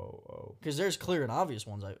 Because there's clear and obvious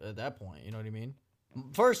ones at that point. You know what I mean?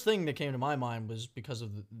 First thing that came to my mind was because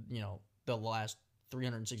of the last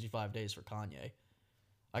 365 days for Kanye.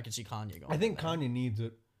 I could see Kanye going. I think Kanye needs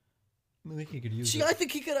it. I think he could use it. See, I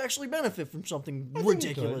think he could actually benefit from something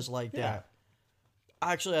ridiculous like that.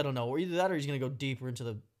 Actually, I don't know. Or either that or he's going to go deeper into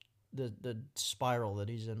the spiral that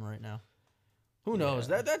he's in right now. Who knows?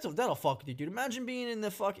 That'll fuck with you, dude. Imagine being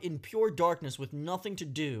in pure darkness with nothing to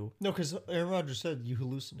do. No, because Aaron Rodgers said you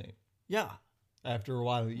hallucinate. Yeah. After a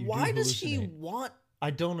while, you Why do does he hallucinate. want I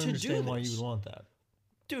don't to understand do why this? you would want that.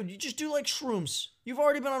 Dude, you just do like shrooms. You've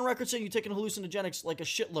already been on record saying you're taking hallucinogenics like a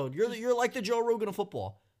shitload. You're like the Joe Rogan of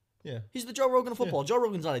football. Yeah. He's the Joe Rogan of football. Joe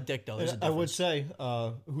Rogan's not a dick, though. There's a I would difference. say,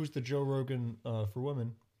 who's the Joe Rogan for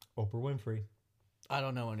women? Oprah Winfrey. I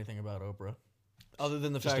don't know anything about Oprah. Other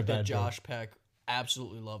than the Just a fact that bad Josh Peck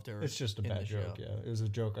absolutely loved her. It's just a in bad the joke, show. yeah. It was a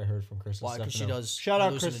joke I heard from Chris Why? Because she Stefano. does Shout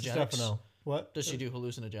out Chris hallucinogenics? Stefano. What? Does she do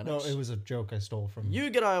hallucinogenics? No, it was a joke I stole from... You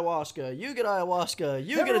get ayahuasca. You get ayahuasca.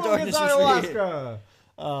 You get a Everyone darkness gets retreat.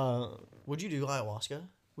 ayahuasca! Would you do ayahuasca?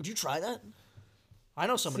 Would you try that? I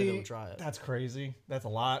know somebody that would try it. That's crazy. That's a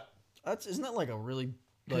lot. Isn't that like a really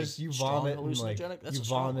Because you strong vomit and hallucinogenic? That's you a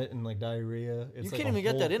strong vomit and like diarrhea. It's You like can't a even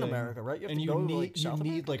get whole that in thing. America, right? You have And to you go to, need like, South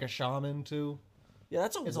America? like a shaman too. Yeah,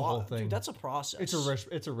 that's It's a whole thing. Dude, that's a process.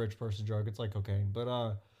 It's a rich person drug. It's like cocaine,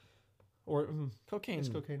 but cocaine. is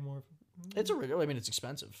cocaine more? I mean, it's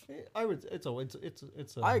expensive. I would. It's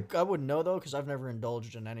a. I wouldn't know though because I've never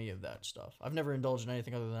indulged in any of that stuff. I've never indulged in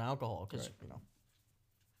anything other than alcohol because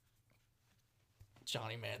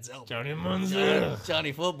Johnny Manziel,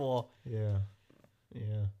 Johnny Football. Yeah.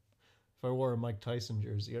 If I wore a Mike Tyson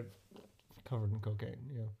jersey, I'd covered in cocaine.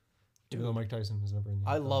 Yeah. Even though Mike Tyson was never in the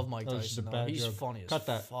I NFL. love Mike That was just Tyson. a Though. bad He's joke. funny as Cut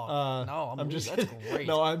that. fuck. No, I'm just that's great.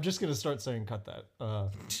 No, I'm just gonna start saying cut that.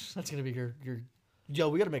 That's gonna be your. Yo,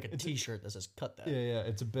 we gotta make a T-shirt that says "Cut that." Yeah.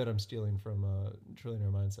 It's a bit I'm stealing from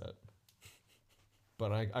Trillionaire Mindset.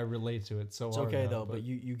 But I relate to it so It's hard. okay now, though, but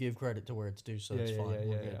you give credit to where it's due, so it's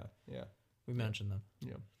fine. Yeah. We mentioned them.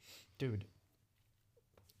 Yeah. Dude.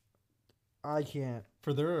 I can't.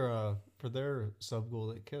 For their sub goal,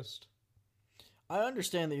 they kissed. I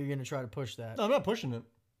understand that you're gonna try to push that. No, I'm not pushing it.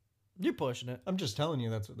 You're pushing it. I'm just telling you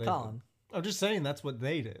that's what they Colin. did. I'm just saying that's what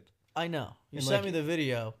they did. I know. You And, sent like, me the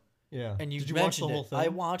video. Yeah. And you Did you mentioned watch the whole it. thing? I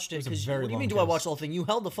watched it. It was a Because very what do you long mean? Do I kiss. watch the whole thing? You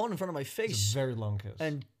held the phone in front of my It's face. a very long kiss.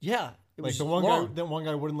 And yeah, it like was the one long. guy, that one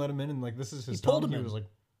guy wouldn't let him in, and like this is his pulled tongue. him He in. was like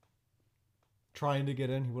trying to get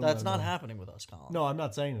in. He wouldn't. That's let him not in. happening with us, Colin. No, I'm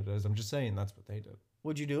not saying it is. I'm just saying that's what they did.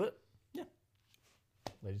 Would you do it? Yeah.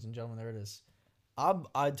 Ladies and gentlemen, there it is.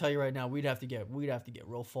 I'd tell you right now, we'd have to get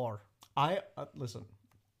real far. Listen.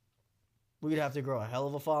 We'd have to grow a hell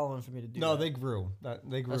of a following for me to do No, that. they grew.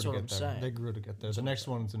 They grew That's to what get I'm there. saying. They grew to get there. The next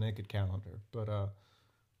one's a naked calendar, but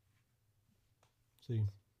see,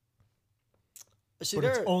 See, but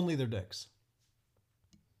it's only their dicks.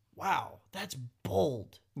 wow, that's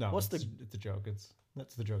bold. No, What's it's a joke.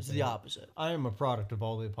 That's the joke. It's the opposite. I am a product of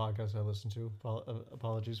all the podcasts I listen to.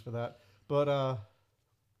 Apologies for that. But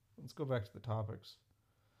let's go back to the topics.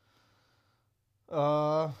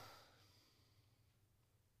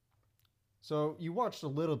 So you watched a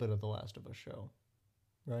little bit of the Last of Us show,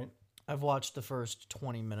 right? I've watched the first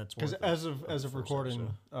 20 minutes. Because as of recording,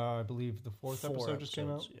 episode. I believe the fourth episode just came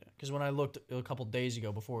out. Yeah, because when I looked a couple days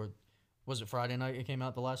ago, before, was it Friday night? It came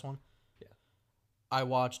out, the last one. Yeah. I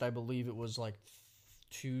watched. I believe it was like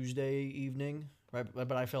Tuesday evening right?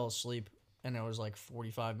 But I fell asleep, and it was like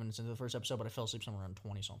 45 minutes into the first episode, but I fell asleep somewhere around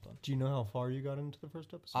 20 something. Do you know how far you got into the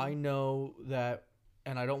first episode? I know that,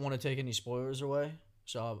 and I don't want to take any spoilers away,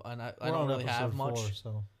 so I We're don't on really have episode much. 4,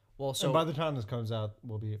 so. Well, so And by the time this comes out,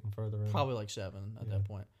 we'll be even further in. probably like 7 at that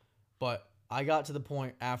point. But I got to the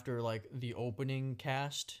point after like the opening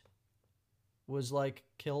cast was like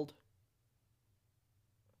killed.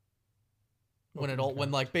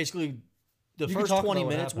 When like basically the You can first talk 20 about what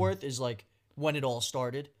minutes happened. worth is like when it all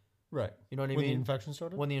started. Right. You know what I When mean? the infection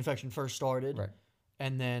started? When the infection first started. Right.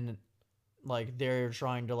 And then like they're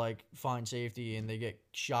trying to like find safety and they get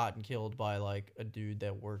shot and killed by like a dude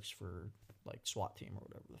that works for like SWAT team or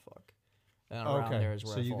whatever the fuck. And around there is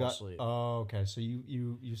where I fall asleep. Oh, okay. So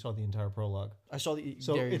you saw the entire prologue. I saw the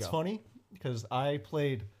So there you it's go. funny because I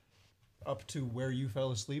played up to where you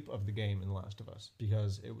fell asleep of the game in The Last of Us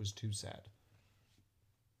because it was too sad.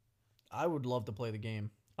 I would love to play the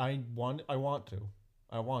game. I want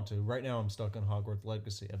to. Right now I'm stuck on Hogwarts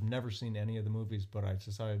Legacy. I've never seen any of the movies, but I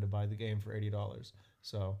decided to buy the game for $80.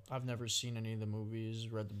 So I've never seen any of the movies,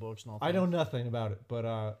 read the books, nothing. I know nothing about it,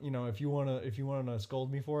 but if you wanna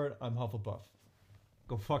scold me for it, I'm Hufflepuff.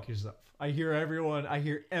 Go fuck yourself. I hear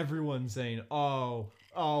everyone saying, "Oh,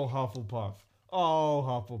 Hufflepuff. Oh,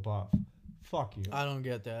 Hufflepuff." Fuck you. I don't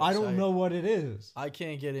get that. I don't know what it is. I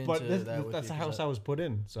can't get into But that with that's you the house I was put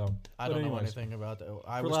in, so. I But don't know anyways, anything about that.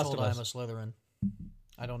 I For was Last told of I'm a Us. Slytherin.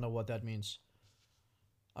 I don't know what that means.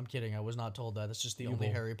 I'm kidding. I was not told that. It's just the only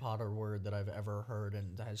Evil. Harry Potter word that I've ever heard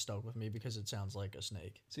and has stuck with me because it sounds like a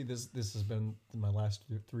snake. See, this has been my last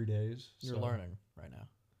 3 days. You're so- learning right now.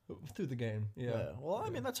 through the game. Yeah. Well, I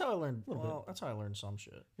mean, that's how I learned. Little Well, that's how I learned some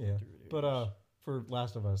shit. Yeah. through the But years. for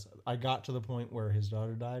Last of Us, I got to the point where his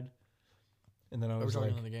daughter died, and then I Are we was talking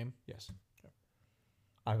like, in the game? yes.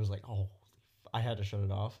 I was like, oh, I had to shut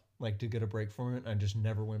it off, like to get a break from it. I just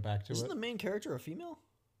never went back to Isn't it. the main character a female?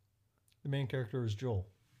 The main character is Joel.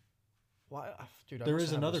 Why, dude? I There must is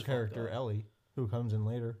have another this fucked character, up. Ellie, who comes in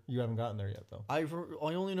later. You haven't gotten there yet, though. I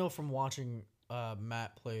only know from watching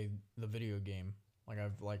Matt play the video game.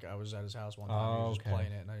 I was at his house one time. He was just Okay.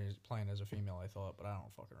 playing it, and he was playing as a female. I thought, but I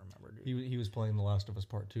don't fucking remember, dude. He was playing The Last of Us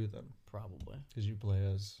Part 2 then, Probably. because you play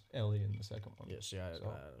as Ellie in the second one. Yes. So-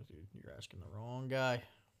 Dude, you're asking the wrong guy.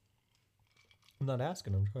 I'm not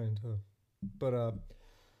asking. I'm trying to. But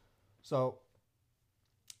so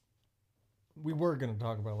we were gonna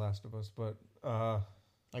talk about Last of Us, but I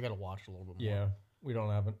gotta watch a little bit more. yeah, we don't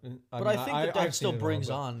have it. But I think that I've still seen it all, brings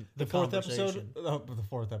but on the the fourth episode. conversation. The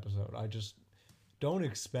fourth episode. I just don't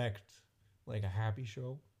expect like a happy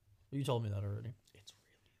show. You told me that already. It's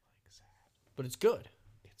really like sad. But it's good.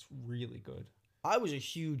 It's really good. I was a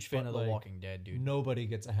huge fan But, of The like, Walking Dead, dude. Nobody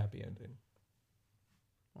gets a happy ending.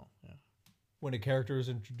 Well, yeah. When a character is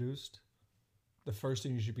introduced, the first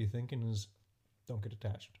thing you should be thinking is, don't get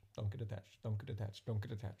attached. Don't get attached. Don't get attached. Don't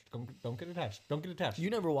get attached. Don't get attached. Don't get attached. You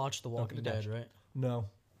never watched The Walking get Dead, attached. right? No.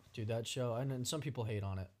 Dude, that show, and some people hate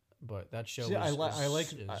on it, but that show See, I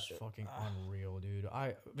like- is fucking unreal, dude.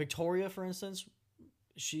 Victoria, for instance,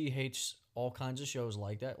 she hates all kinds of shows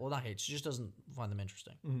like that. Well, not hates, she just doesn't find them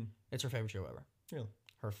interesting. Mhm. It's her favorite show ever. Really?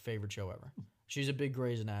 Her favorite show ever. She's a big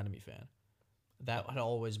Grey's Anatomy fan. That had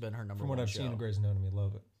always been her number From one what I've show. seen of Grey's Anatomy,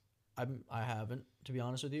 love it. I haven't, to be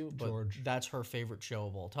honest with you, but George. that's her favorite show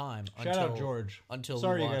of all time. Shout out George. Until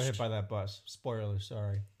Sorry we you got watched, hit by that bus. Spoiler,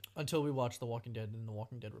 sorry. until we watched The Walking Dead, and The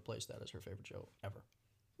Walking Dead replaced that as her favorite show ever.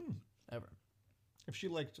 Ever. If she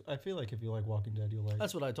liked, I feel like if you like Walking Dead, you'll like.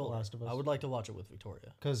 That's what I told The Last of her. Us. I would like to watch it with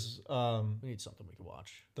Victoria. Because We need something we can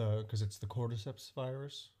watch. it's the cordyceps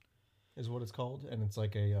virus, is what it's called, and it's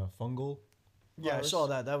like a fungal. Yeah, I virus. saw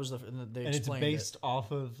that. That was they And it's explained based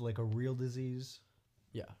off of like a real disease.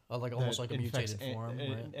 Yeah, like almost that like a infects mutated form,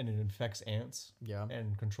 and, right? and it infects ants Yeah.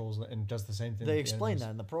 and controls and does the same thing. They with the explained that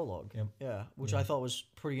enemies, in the prologue. Yep. Yeah, which Yeah. I thought was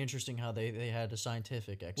pretty interesting how they had a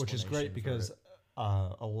scientific explanation. which is great for because it.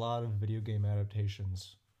 a lot of video game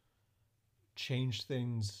adaptations change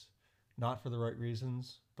things not for the right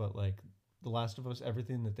reasons, but like The Last of Us,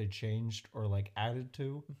 everything that they changed or like added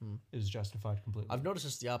to is justified completely. I've noticed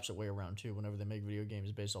it's the opposite way around too. Whenever they make video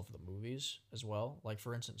games based off of the movies as well, like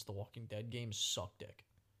for instance, the Walking Dead games suck dick,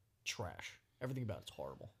 trash. Everything about it's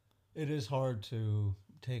horrible. It is hard to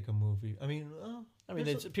take a movie. I mean,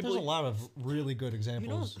 There's there's a lot of really good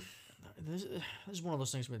examples. This is one of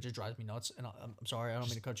those things that just drives me nuts. And I'm sorry, I don't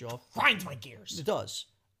mean to cut you off. Grinds my gears. It does.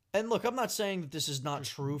 And look, I'm not saying that this is not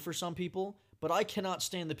true for some people, but I cannot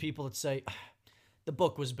stand the people that say the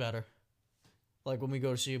book was better. Like when we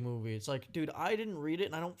go to see a movie, it's like, dude, I didn't read it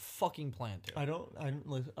and I don't fucking plan to. I don't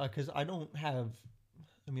because I don't have.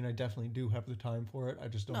 I mean, I definitely do have the time for it. I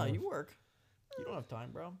just don't. No, have, you work. You don't have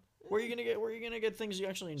time, bro. Where are you gonna get things you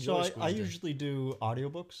actually So enjoy? I usually do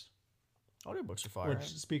audiobooks. Audiobooks are fire.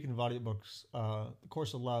 Which, speaking of audiobooks, The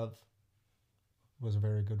Course of Love was a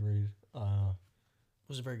very good read. It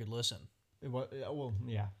was a very good listen. It was,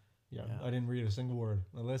 yeah. Yeah. I didn't read a single word.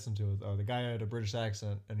 I listened to it though. The guy had a British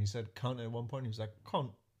accent, and he said "cunt" at one point. He was like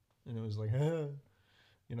 "cunt," and it was like,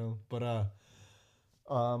 you know. But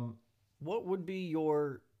what would be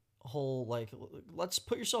your whole like? Let's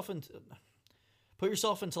put yourself into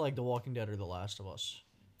like The Walking Dead or The Last of Us.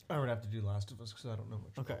 I would have to do Last of Us because I don't know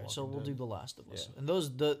much. Okay, about so Walking we'll Dead. do The Last of Us, Yeah. and those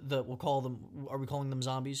we'll call them. Are we calling them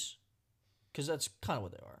zombies? Because that's kind of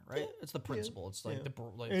what they are, right? Yeah. It's the principle. It's like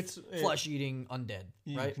Yeah. it's flesh-eating undead,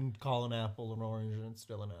 You right? can call an apple an orange, and it's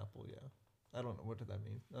still an apple. Yeah. I don't know. What did that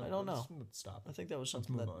mean? I don't know. Let's stop. I think that was Let's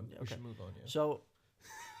something move that. on. Yeah, We okay. should move on. Yeah. So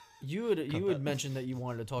you had that. mentioned that you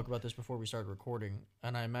wanted to talk about this before we started recording,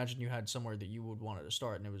 and I imagine you had somewhere that you would wanted to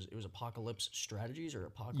start, and it was apocalypse strategies or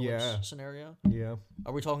apocalypse Yeah. scenario. Yeah.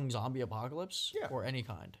 Are we talking zombie apocalypse? Yeah. Or any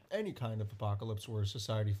kind? Any kind of apocalypse where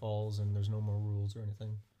society falls and there's no more rules or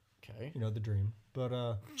anything. Okay. You know, the dream.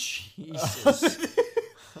 But Jesus.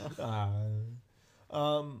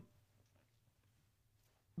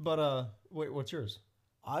 wait, what's yours?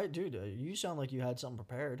 Dude, you sound like you had something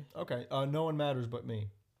prepared. Okay. No one matters but me.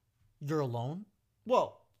 You're alone?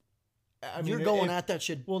 Well, I mean, You're going if, at that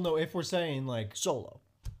shit Well, no. If we're saying like, solo.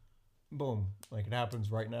 boom, like it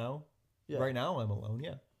happens right now. Yeah. Right now, I'm alone.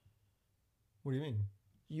 Yeah. What do you mean?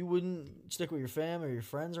 You wouldn't stick with your fam or your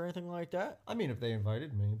friends or anything like that? I mean, if they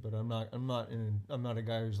invited me, but I'm not a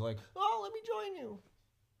guy who's like, oh, let me join you.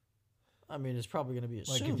 I mean, it's probably going to be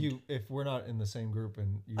Like assumed. if we're not in the same group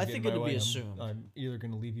and you I get think in my it'll be way, assumed. I'm either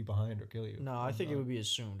going to leave you behind or kill you. No, I think it would be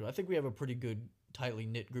assumed. I think we have a pretty good, tightly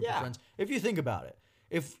knit group of Yeah. friends. If you think about it,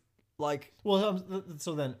 if like Well,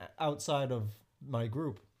 so then outside of my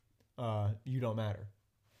group, you don't matter.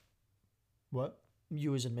 What?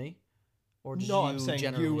 you as in me, or just No, you I'm saying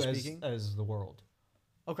generally you speaking. as the world.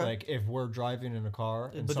 Okay, Like if we're driving in a car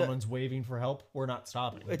and But that- someone's waving for help, we're not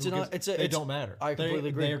stopping. It's Who an- gives- it's a- they it's- don't matter. I completely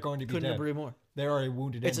agree. They are going to be Couldn't dead. agree more. They are a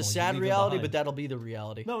wounded It's a animal. You sad leave them reality, behind. but that'll be the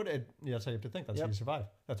reality. No, that's how you have to think. That's how you survive.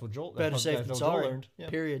 That's what Joel. Better that's safe what than Joel sorry. learned. Yeah.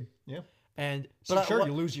 Period. Yeah. And So but sure,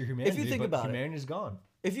 you lose your humanity. if you think but about it, humanity's gone.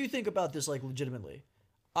 if you think about this like legitimately,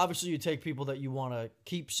 obviously you take people that you want to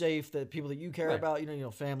keep safe, that people that you care Right. about, you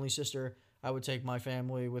know, family, sister. I would take my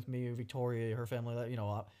family with me, Victoria, her family, that, you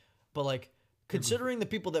know, but like considering the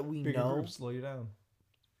people that we Bigger know, groups slow you down.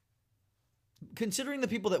 considering the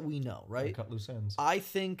people that we know, They right? cut loose ends. I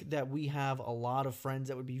think that we have a lot of friends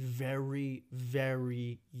that would be very,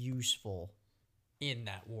 very useful in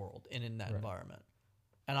that world and in that Right. environment.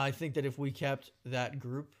 And I think that if we kept that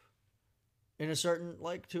group in a certain,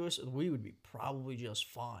 like, to us, we would be probably just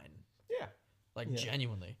fine. Yeah. Like, Yeah.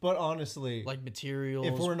 genuinely. But honestly, Like, materials,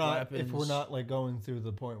 if we're weapons. not like going through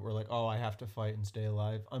the point where like, oh, I have to fight and stay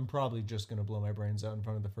alive, I'm probably just gonna blow my brains out in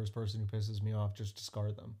front of the first person who pisses me off just to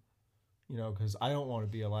scar them. You know, because I don't want to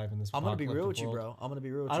be alive in this. I'm going to be real with apocalyptic you, world. bro. I'm going to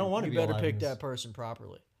be real with I you. don't wanna You be better alive pick in this. that person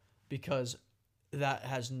properly because that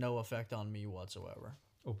has no effect on me whatsoever.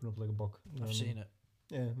 Open up like a book. You know I've what I mean? seen it.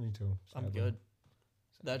 Yeah, me too. I'm sadly. good.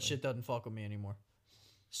 That shit doesn't fuck with me anymore.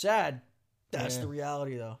 Sad. That's Yeah. the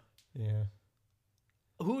reality, though. Yeah.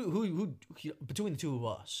 Who between the two of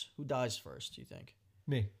us, who dies first? Do you think?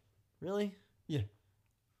 Me. Really? Yeah.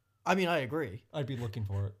 I mean, I agree. I'd be looking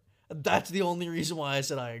for it. That's the only reason why I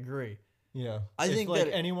said I agree. Yeah. I if, think like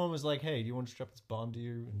that- anyone was like, "Hey, do you want to strap this bomb to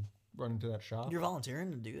you and run into that shop?" You're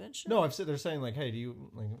volunteering to do that shit. No, I've said they're saying like, "Hey, do you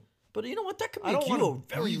like?" but you know what? That could I make don't you a wanna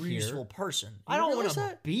very be here. useful person. You I don't realize want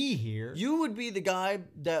to that? be here. You would be the guy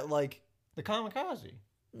that like The kamikaze.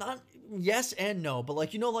 not yes and no, but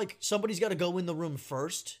like you know, like somebody's got to go in the room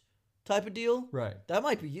first, type of deal. Right. That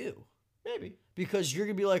might be you Maybe. because you're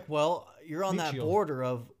gonna be like, well, you're on Meat that shield. border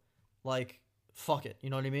of like, fuck it. You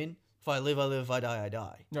know what I mean? If I live, I live. If I die, I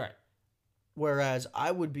die. Right. Whereas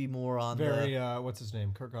I would be more on Very. What's his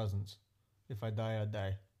name? Kirk Cousins. If I die, I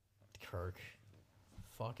die. the Kirk,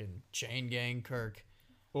 fucking chain gang Kirk,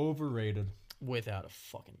 Overrated. without a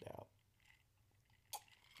fucking doubt.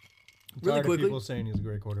 I'm Really tired of quickly, people saying he's a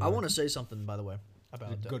great quarterback. I want to say something by the way about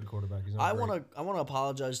He's a that. good quarterback. He's not I great. want to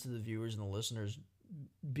apologize to the viewers and the listeners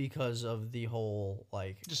because of the whole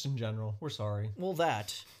like Just in general, we're sorry. well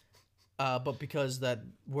that but because that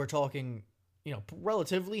we're talking, you know,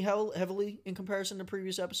 relatively heavily in comparison to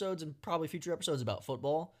previous episodes and probably future episodes about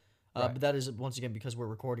football. Right. But that is once again because we're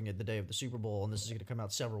recording it the day of the Super Bowl and this is going to come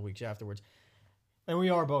out several weeks afterwards. And we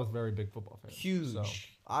are both very big football fans. Huge. So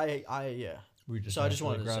Yeah. we just So I have just to,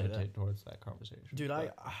 wanted to say gravitate that. towards that conversation. Dude,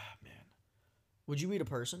 But man. Would you eat a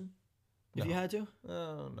person? if you had to?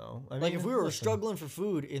 Oh no. I Like mean, if we were listen. struggling for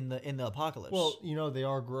food in the apocalypse. Well, they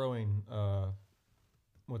are growing.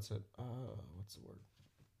 What's it? What's the word?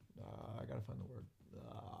 I gotta find the word.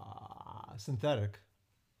 Synthetic.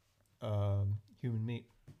 Human meat.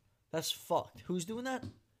 That's fucked. Who's doing that?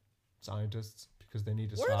 Scientists, because they need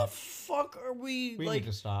to Where stop. the fuck are we? We like, need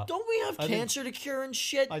to stop. Don't we have I think- cancer to cure and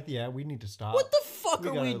shit? Yeah, we need to stop. What the fuck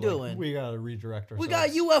are we gotta, doing? We gotta redirect ourselves. We got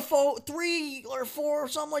UFO 3 or 4 or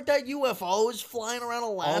something like that. UFOs flying around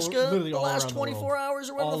Alaska literally the all last around the 24 world. hours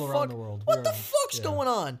or whatever All the around fuck. the world. What We the are- fuck's yeah. going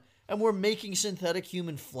on? And we're making synthetic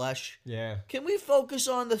human flesh. Yeah. Can we focus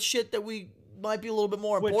on the shit that we might be a little bit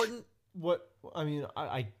more important?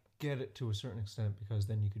 I get it to a certain extent, because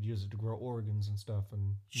then you could use it to grow organs and stuff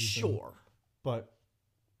and use them. Sure. But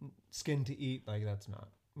skin to eat, like, that's not.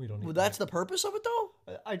 We don't need Well, that. that's the purpose of it,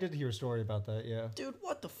 though? I did hear a story about that, yeah. Dude,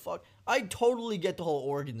 what the fuck? I totally get the whole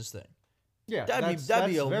organs thing. Yeah, That'd be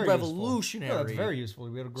that's a very revolutionary. Useful. No, that's very useful.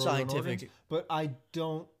 We got to grow scientific. organs, but I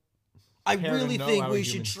don't. I care to really know think how we a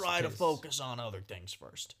should human try to tastes. focus on other things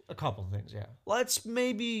first. A couple of things, yeah. Let's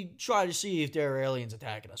maybe try to see if there are aliens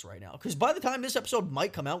attacking us right now. Because by the time this episode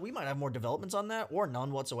might come out, we might have more developments on that, or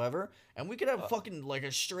none whatsoever. And we could have fucking, like,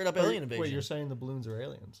 a straight-up alien invasion. Wait, you're saying the balloons are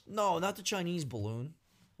aliens? No, not the Chinese balloon.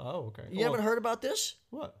 Oh, okay. You haven't heard about this?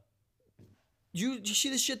 What? Did you see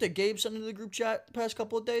the shit that Gabe sent into the group chat the past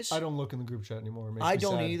couple of days? I don't look in the group chat anymore. It makes I me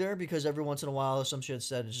don't sad. either, because every once in a while some shit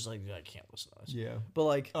said, it's just like, I can't listen to this. Yeah. But,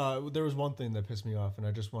 like... there was one thing that pissed me off, and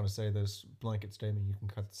I just want to say this blanket statement. You can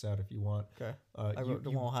cut this out if you want. Okay. I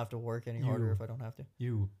won't have to work any harder if I don't have to.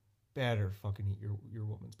 You better fucking eat your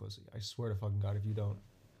woman's pussy. I swear to fucking God if you don't.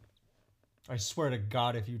 I swear to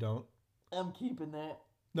God if you don't. I'm keeping that.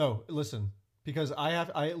 No, listen. Because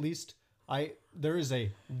there is a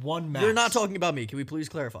one max. You're not talking about me. Can we please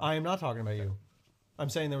clarify? I am not talking about you. I'm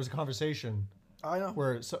saying there was a conversation I know.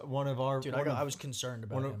 where one of our... Dude, I was concerned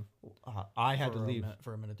about him. I had to leave.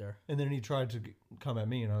 For a minute there. And then he tried to come at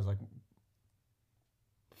me, and I was like,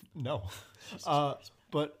 no.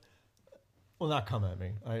 But, well, not come at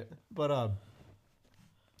me.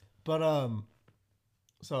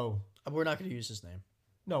 So... We're not going to use his name.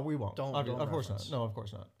 No, we won't. Don't Of course reference. not. No, of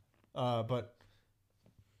course not. But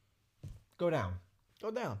go down. Go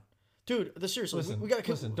down. Dude, seriously, Listen, we got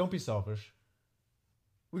to... listen, don't be selfish.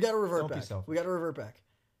 We got to revert Don't be back. selfish. We got to revert back.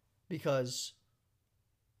 Because...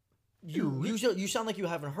 You sound like you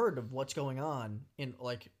haven't heard of what's going on in,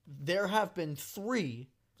 like, there have been 3...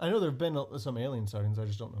 I know there have been some alien sightings. I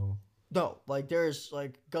just don't know. No, like, there's,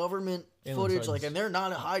 like, government Alien footage, sightings. like, and they're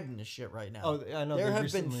not hiding this shit right now. Oh, I know. There they have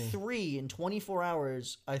recently... been 3 in 24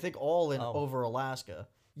 hours, I think all in over Alaska,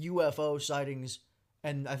 UFO sightings,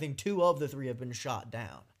 and I think 2 of the 3 have been shot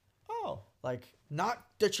down. Oh. Like, not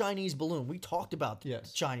the Chinese balloon. We talked about the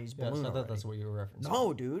Chinese balloon Yes, I thought already. that's what you were referencing.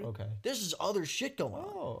 No, dude. Okay. This is other shit going on.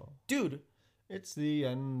 Oh. Dude. It's the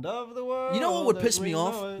end of the world. You know what would as piss we me know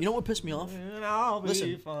off? it. You know what would piss me off? And I'll be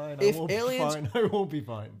Listen, fine. if I won't aliens- be fine. I won't be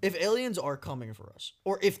fine. If aliens are coming for us,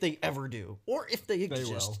 or if they ever do, or if they exist,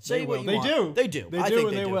 will. say They what will. you They want. do. They do. They I do, think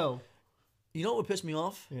and they they do. will. You know what would piss me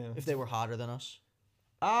off? Yeah. If they were hotter than us.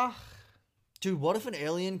 Ah. Dude, what if an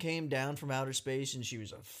alien came down from outer space and she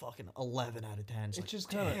was a fucking 11 out of 10? It's like, just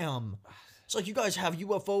kinda- damn. It's like you guys have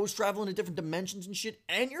UFOs traveling to different dimensions and shit,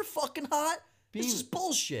 and you're fucking hot? This is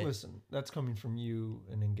bullshit. Listen, that's coming from you,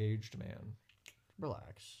 an engaged man.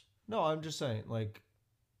 Relax. No, I'm just saying, like,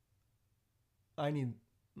 I need,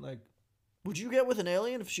 like... Would you get with an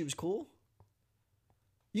alien if she was cool?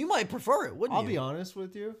 You might prefer it, wouldn't I'll you? be honest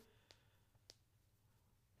with you.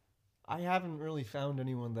 I haven't really found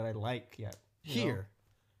anyone that I like yet. you know? Here.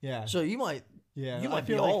 Yeah. So you might Yeah. you I might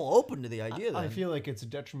be feel like- all open to the idea then. I feel like it's a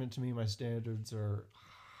detriment to me. My standards are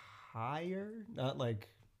higher. Not like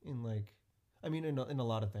in like... I mean, in a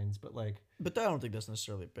lot of things, but like... But I don't think that's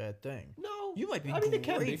necessarily a bad thing. No. You might be it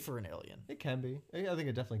can be. great for an alien. It can be. I think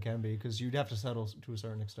it definitely can be, because you'd have to settle to a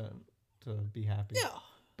certain extent to be happy. Yeah.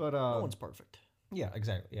 But No one's perfect. yeah,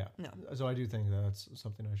 exactly. Yeah. No. So I do think that's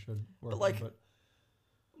something I should work like, on.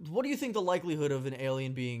 But What do you think the likelihood of an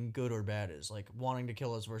alien being good or bad is? Like, wanting to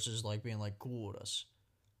kill us versus, like, being, like, cool with us?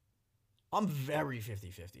 I'm very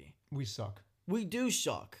 50-50. we suck. We do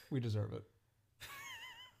suck. We deserve it.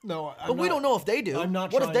 No, But we don't know if they do. I'm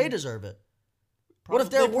not What if they trying- deserve it? What if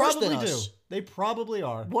they're They worse than probably us? do. They probably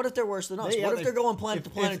are. What if they're worse than us? They- What yeah, if they're going planet to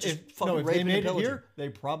planet just fucking if they raping and made it pillaging? here, they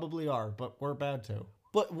probably are, but we're bad too.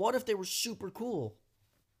 But what if they were super cool?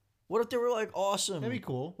 What if they were, like, awesome? That'd be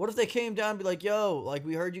cool. What if they came down and be like, yo, like,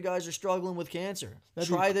 we heard you guys are struggling with cancer.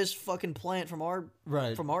 Try this fucking plant from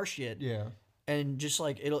our shit. Yeah. And just,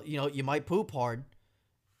 like, it'll, you might poop hard,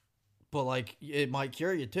 but, like, it might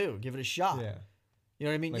cure you too. Give it a shot. Yeah. You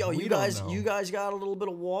know what I mean? Like, Yo, we you don't guys, know. you guys got a little bit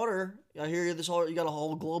of water. I hear you got a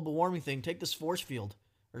whole global warming thing. Take this force field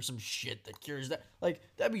or some shit that cures that. Like,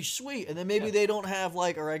 that'd be sweet. And then maybe they don't have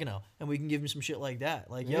like oregano, and we can give them some shit like that.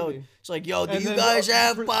 Like, yo, Maybe. it's like, yo, do And you then, guys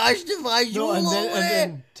have for- pasta fagioli No, and over then, there?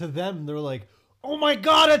 and then to them, they're like, "Oh my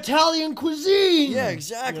god, Italian cuisine!" Yeah,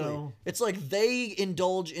 exactly. You know? It's like they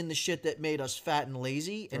indulge in the shit that made us fat and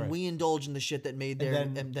lazy, and Right. we indulge in the shit that made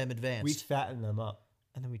them advanced. We fatten them up.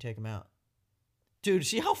 And then we take them out. Dude,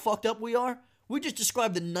 see how fucked up we are? We just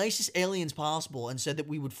described the nicest aliens possible and said that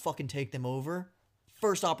we would fucking take them over.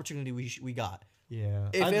 First opportunity we got. Yeah.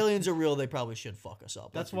 If aliens are real, they probably should fuck us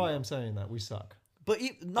up. That's why I'm saying that we suck. But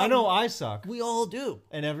I know I suck, we all do.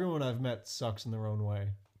 and everyone I've met sucks in their own way.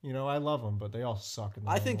 You know, I love them, but they all suck in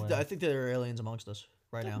their own way. I think there are aliens amongst us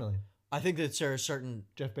right Definitely. now. I think that there are certain.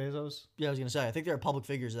 Jeff Bezos, Yeah, I was gonna say. I think there are public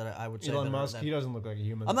figures that I would say. Elon that are Musk. them. He doesn't look like a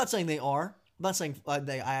human. I'm not saying they are. I'm not saying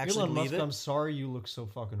I actually Elon believe Musk, it. I'm sorry you look so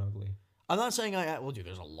fucking ugly. I'm not saying well, dude,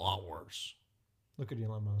 there's a lot worse. Look at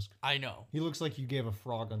Elon Musk. I know. He looks like you gave a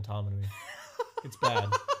frog autonomy. It's bad.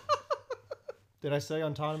 Did I say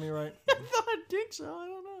autonomy right? I think so. I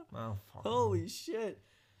don't know. Oh, fuck. Holy shit!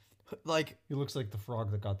 Like He looks like the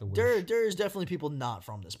frog that got the wish. there is definitely people not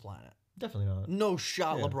from this planet. Definitely not. No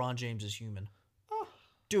shot. Yeah. LeBron James is human.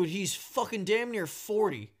 Dude, he's fucking damn near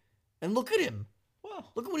 40, and look at him.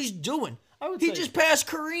 Well, Look at what he's doing. I would He say just passed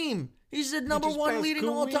Kareem. He's the number just one passed leading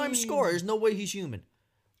all-time Kareem. scorer. There's no way he's human.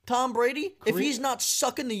 Tom Brady, if Kareem- he's not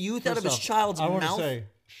sucking the youth out of his First off, child's I want to mouth, say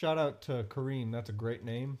shout out to Kareem. That's a great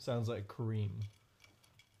name. Sounds like Kareem.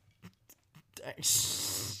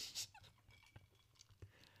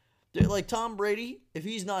 Dude, like Tom Brady, if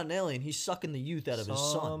he's not an alien, he's sucking the youth out of his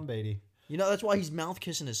son. Beatty. You know, that's why he's mouth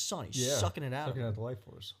kissing his son. He's Yeah. sucking it out of Sucking him. out the life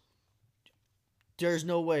force. There's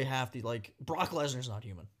no way Brock Lesnar's not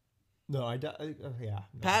human. No, yeah.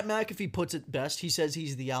 No. Pat McAfee puts it best. He says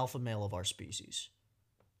he's the alpha male of our species.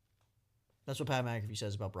 That's what Pat McAfee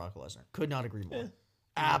says about Brock Lesnar. Could not agree more. Yeah.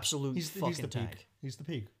 Absolute He's fucking the tank. peak. He's the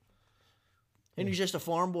peak. And he's just a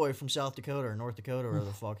farm boy from South Dakota or North Dakota or whatever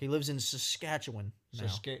the fuck. He lives in Saskatchewan now.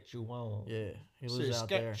 Saskatchewan. Yeah, he lives out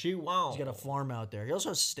there. He's Saskatchewan. got a farm out there. He also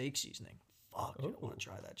has steak seasoning. Fuck, you don't Oh. want to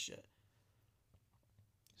try that shit.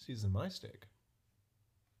 Season my steak.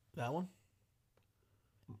 That one?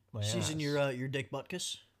 My Season ass. your dick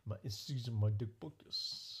butkus? Season my dick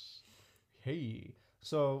buckets. Hey.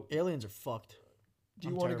 So, Aliens are fucked. do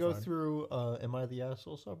you I'm want to go terrified. through Am I the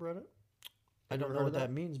Asshole subreddit? I don't heard know of what that?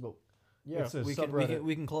 that means, but yeah, It's a we subreddit.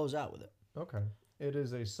 can close out with it. Okay. It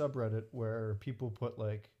is a subreddit where people put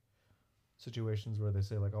like situations where they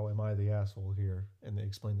say like, "Oh, am I the asshole here?" and they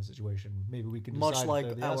explain the situation. Maybe we can Much decide like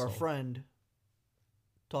if they're the our asshole. friend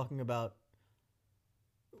talking about.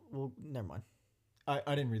 Well, never mind.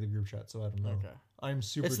 I didn't read the group chat, so I don't know. Okay. I'm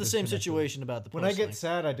super. It's the same disconnected. situation about the post When I get link.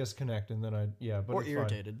 sad, I disconnect, and then but or it's fine.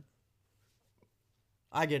 irritated.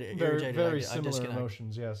 I get it. Very, irritated. very I similar disconnect.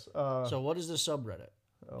 emotions. Yes. So what is the subreddit?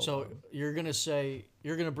 So you're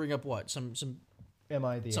gonna bring up what some am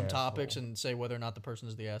I the some asshole? topics and say whether or not the person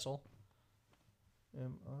is the asshole.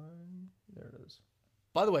 Am I? There it is.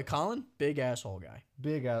 By the way, Colin, big asshole guy.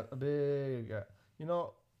 Big. You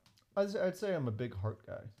know, I'd say I'm a big heart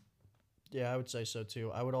guy. Yeah, I would say so too.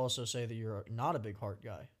 I would also say that you're not a big heart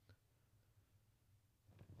guy.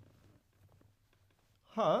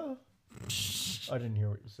 Huh? I didn't hear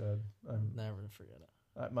what you said. I'm Never forget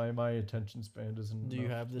it. my attention span isn't. Do you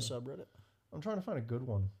enough have this to- subreddit? I'm trying to find a good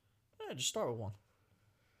one. Yeah, just start with one.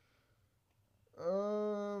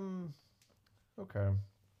 Okay.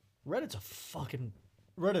 Reddit's a fucking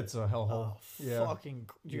Reddit's a hellhole. Yeah. fucking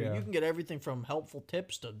dude. Yeah. You can get everything from helpful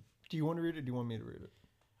tips to Do you want to read it? Do you want me to read it?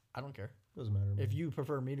 I don't care. Doesn't matter. to If me. you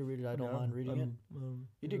prefer me to read it, I don't Yeah, mind reading it.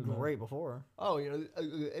 You did doesn't matter. great before. Oh,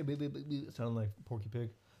 sound like Porky Pig.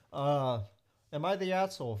 Am I the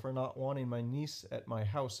asshole for not wanting my niece at my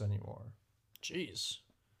house anymore? Jeez.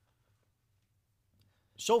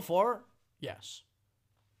 So far, yes.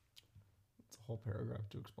 It's a whole paragraph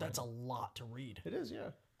to explain. That's a lot to read. It is,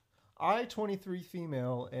 yeah. I, 23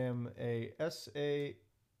 female, am a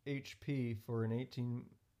SAHP for an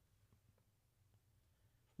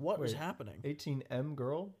What is Wait. happening? 18M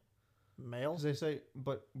girl. Male? Because they say,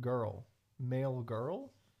 but girl. Male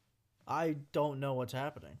girl? I don't know what's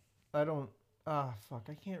happening. I don't. Fuck.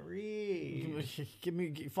 I can't read.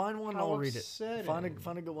 Find one. How I'll read it. upsetting.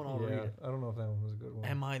 Find a good one. I'll Yeah, read it. I don't know if that one was a good one.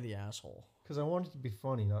 Am I the asshole? Because I want it to be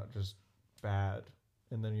funny, not just bad.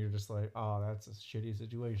 And then you're just like, oh, that's a shitty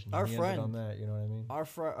situation. Our He ended friend- on that, you know what I mean?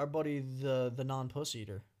 Our buddy the non-puss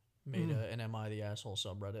eater made an Am I the asshole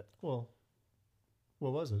subreddit. Well,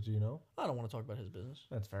 what was it? Do you know? I don't want to talk about his business.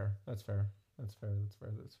 That's fair. That's fair. That's fair. That's fair.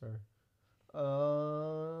 That's fair.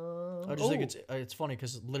 I just think it's funny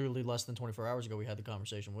because literally less than 24 hours ago we had the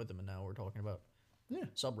conversation with him, and now we're talking about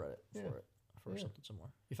subreddit for something similar.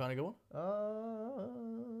 You found a good one?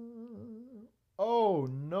 Oh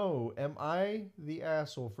no! Am I the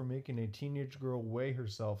asshole for making a teenage girl weigh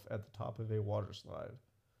herself at the top of a water slide?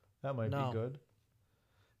 That might be good.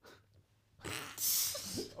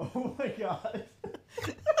 Oh my god!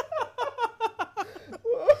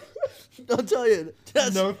 I'll tell you,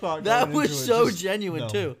 no thought. That was so genuine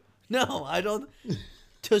too. No, I don't.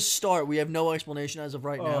 To start, we have no explanation as of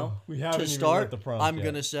right now. We haven't to even start, read the prompt I'm yet.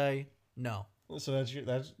 gonna say no. So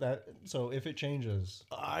that's that. So if it changes,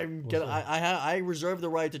 I reserve the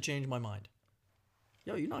right to change my mind.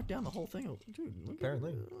 Yo, you knocked down the whole thing, dude.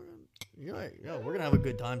 Apparently. You're right. Yo, we're gonna have a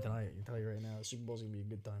good time tonight. I can tell you right now, the Super Bowl's gonna be a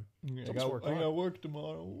good time. I got work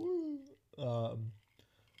tomorrow. Woo.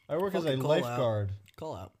 I work as a lifeguard.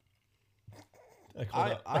 Call out.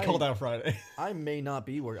 I called out Friday. I may not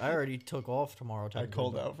be working. I already took off tomorrow. I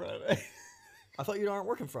called out Friday. I thought you aren't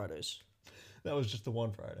working Fridays. That was just the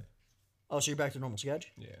one Friday. Oh, so you're back to normal schedule?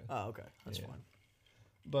 Yeah. Oh, okay. That's fine.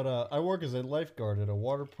 But I work as a lifeguard at a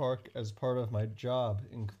water park as part of my job.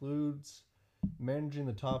 Includes managing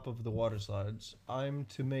the top of the water slides. I'm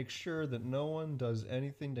to make sure that no one does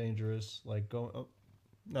anything dangerous, like going... Oh,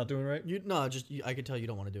 not doing right? I could tell you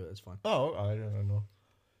don't want to do it. It's fine. Oh, I don't know.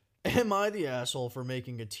 Am I the asshole for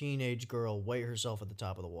making a teenage girl weigh herself at the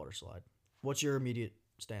top of the water slide? What's your immediate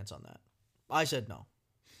stance on that? I said no.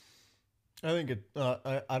 I think it.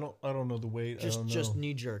 I don't know the weight. Just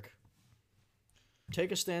knee jerk.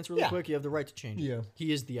 Take a stance really quick. You have the right to change it. Yeah.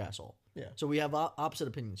 He is the asshole. Yeah. So we have opposite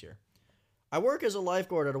opinions here. I work as a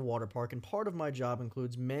lifeguard at a water park, and part of my job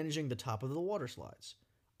includes managing the top of the water slides.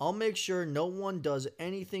 I'll make sure no one does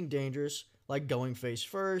anything dangerous, like going face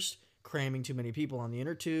first, cramming too many people on the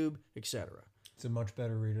inner tube, etc. It's a much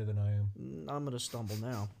better reader than I am. I'm going to stumble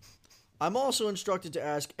now. I'm also instructed to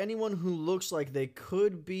ask anyone who looks like they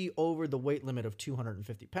could be over the weight limit of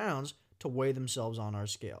 250 pounds to weigh themselves on our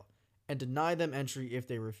scale, and deny them entry if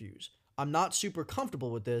they refuse. I'm not super comfortable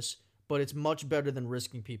with this, but it's much better than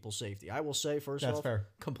risking people's safety. I will say, first off, fair.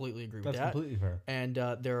 Completely agree with That's that. completely fair. And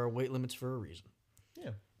there are weight limits for a reason.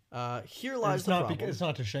 Yeah. Here lies the problem. It's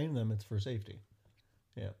not to shame them, it's for safety.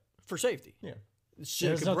 Yeah. For safety. Yeah.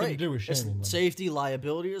 Shit has could nothing break. to do with shaming them. Safety,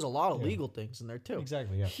 liability. There's a lot of legal things in there too.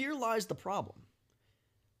 Exactly, yeah. Here lies the problem.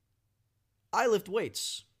 I lift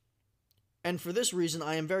weights. And for this reason,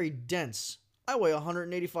 I am very dense. I weigh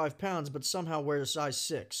 185 pounds, but somehow wear a size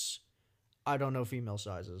 6. I don't know female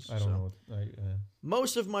sizes. I don't know.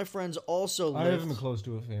 Most of my friends also lift. I haven't been close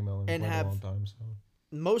to a female in quite a long time. So.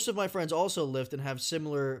 Most of my friends also lift and have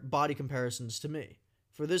similar body comparisons to me.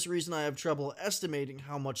 For this reason, I have trouble estimating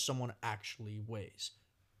how much someone actually weighs.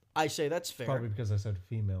 I say that's fair. Probably because I said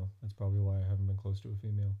female. That's probably why I haven't been close to a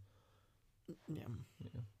female. Yeah.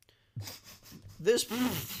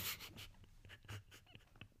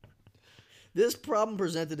 This problem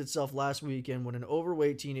presented itself last weekend when an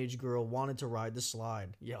overweight teenage girl wanted to ride the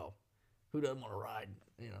slide. Yo, who doesn't want to ride?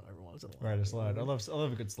 Every once in a while. Ride a slide. I love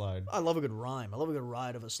a good slide. I love a good rhyme. I love a good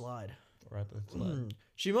ride of a slide. Ride the slide.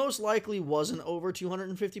 She most likely wasn't over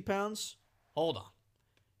 250 pounds. Hold on.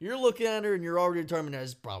 You're looking at her and you're already determined that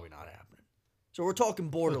it's probably not happening. So we're talking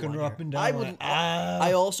borderline. Looking her up here. and down.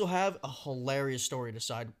 I also have a hilarious story to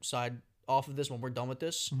side off of this when we're done with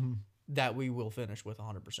this that we will finish with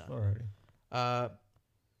 100%. Alrighty.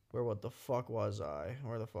 Where the fuck was I?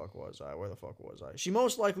 She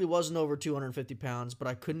most likely wasn't over 250 pounds, but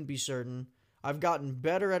I couldn't be certain. I've gotten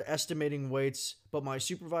better at estimating weights, but my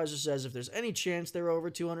supervisor says if there's any chance they're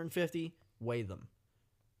over 250, weigh them.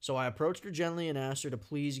 So I approached her gently and asked her to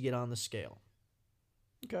please get on the scale.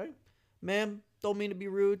 Okay. Ma'am, don't mean to be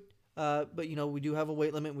rude, but we do have a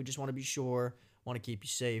weight limit. We just want to be sure, want to keep you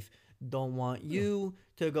safe. Don't want you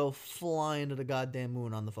to go flying to the goddamn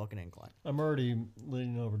moon on the fucking incline. I'm already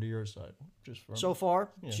leaning over to your side. So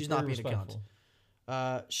far, she's not being respectful. a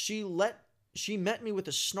cunt. She met me with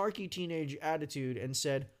a snarky teenage attitude and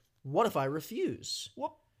said, "What if I refuse?"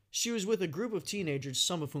 What? She was with a group of teenagers,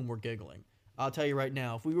 some of whom were giggling. I'll tell you right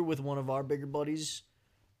now, if we were with one of our bigger buddies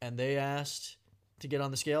and they asked to get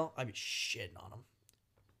on the scale, I'd be shitting on them.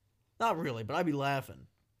 Not really, but I'd be laughing.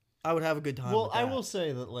 I would have a good time. Well, with that. I will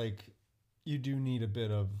say that, you do need a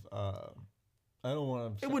bit of. I don't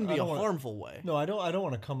want to. It wouldn't be a harmful way. No, I don't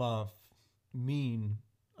want to come off mean.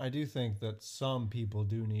 I do think that some people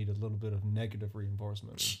do need a little bit of negative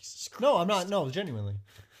reinforcement. Jesus Christ. No, I'm not. No, genuinely.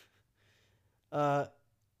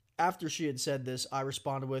 After she had said this, I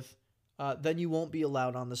responded with, "Then you won't be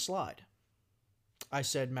allowed on the slide." I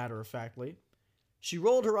said matter-of-factly. She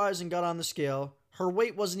rolled her eyes and got on the scale. her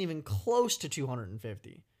weight wasn't even close to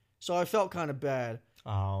 250. So I felt kind of bad.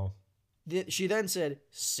 Oh. She then said,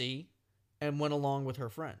 "See," and went along with her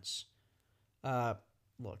friends.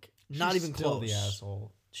 Look, not even still close. The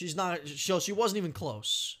asshole. She's not. She wasn't even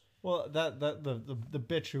close. Well, the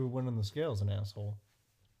bitch who went on the scale is an asshole.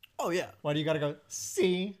 Oh yeah. Why do you gotta go?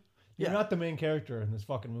 See, you're Yeah. not the main character in this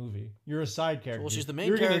fucking movie. You're a side character. Well, she's the main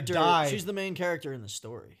you're character. Gonna die. She's the main character in the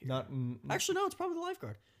story. Here. Not. Actually, no. It's probably the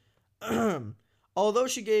lifeguard. Although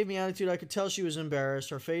she gave me attitude, I could tell she was embarrassed.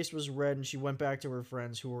 Her face was red, and she went back to her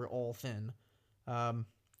friends, who were all thin. I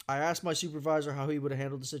asked my supervisor how he would have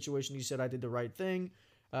handled the situation. He said I did the right thing.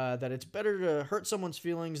 That it's better to hurt someone's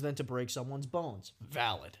feelings than to break someone's bones.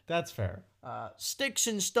 Valid. That's fair. Sticks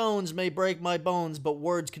and stones may break my bones, but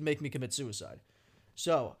words can make me commit suicide.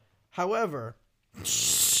 So, however,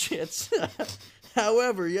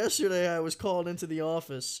 however, yesterday I was called into the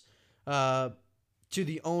office to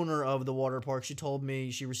the owner of the water park. She told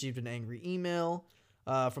me she received an angry email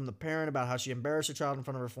from the parent about how she embarrassed her child in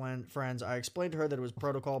front of her friends. I explained to her that it was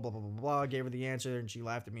protocol, blah, blah, blah, blah. Gave her the answer, and she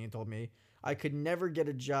laughed at me and told me I could never get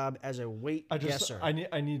a job as a weight guesser. I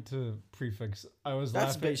need to prefix. I was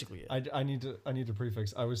That's laughing. basically it. I need to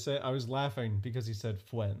prefix. I was laughing because he said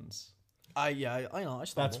friends. I know. I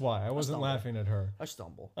stumble. That's why I wasn't laughing at her. I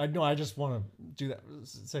stumble. I just want to do that.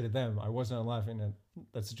 Say to them, I wasn't laughing at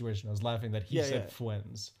that situation. I was laughing that he said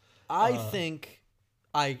friends. I think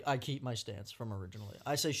I keep my stance from originally.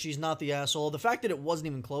 I say she's not the asshole. The fact that it wasn't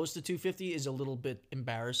even close to 250 is a little bit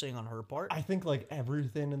embarrassing on her part. I think like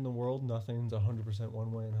everything in the world, nothing's 100%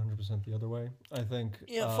 one way and 100% the other way. I think.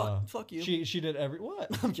 Yeah, fuck you. She did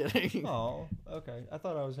what? I'm kidding. Oh, okay. I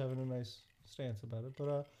thought I was having a nice stance about it,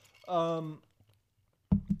 but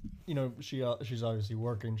you know, she's obviously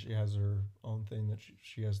working. She has her own thing that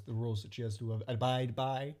she has the rules that she has to abide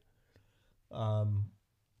by.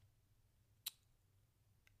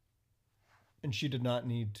 And she did not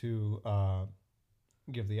need to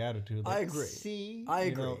give the attitude. Like, I agree. See, I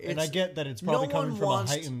agree. Know? And I get that it's probably coming from a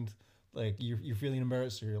heightened, like you're feeling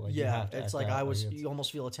embarrassed, or you're like, you have to it's act like out. you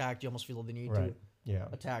almost feel attacked. You almost feel the need right. to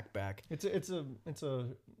attack back. It's a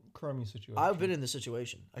crummy situation. I've been in this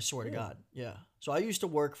situation. I swear to God. Yeah. So I used to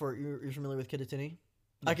work for. You're familiar with Kittatinny?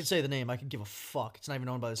 Yes. I could say the name. I could give a fuck. It's not even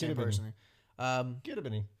owned by the same person.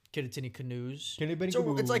 Kittatinny. Kittatinny Canoes. So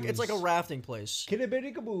it's like a rafting place.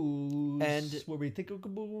 Kittatinny Caboose. And where we take a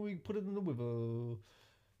caboose, we put it in the river.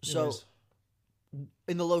 So,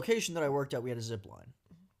 in the location that I worked at, we had a zip line.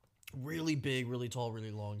 Really big, really tall,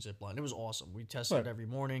 really long zip line. It was awesome. We tested it every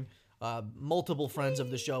morning. Multiple friends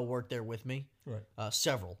of the show worked there with me. Right.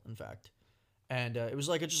 Several, in fact. And it was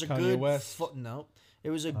like just a Kanye good... West. It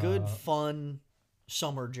was a good, fun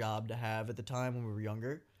summer job to have at the time when we were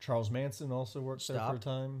younger. Charles Manson also worked there for a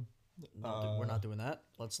time. We're not doing that.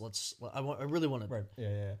 I really want to... Right,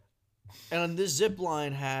 yeah. And this zip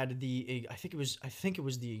line had I think it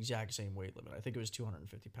was the exact same weight limit. I think it was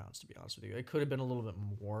 250 pounds, to be honest with you. It could have been a little bit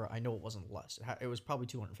more. I know it wasn't less. It was probably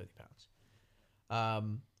 250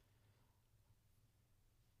 pounds.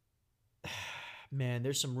 Man,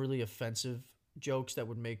 there's some really offensive jokes that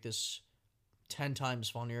would make this 10 times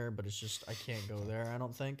funnier, but it's just, I can't go there, I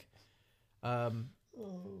don't think.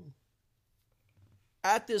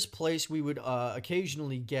 At this place, we would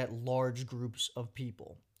occasionally get large groups of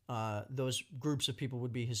people. Those groups of people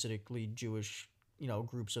would be Hasidically Jewish,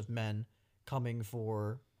 groups of men coming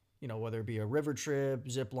for, whether it be a river trip,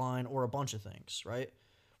 zip line, or a bunch of things, right?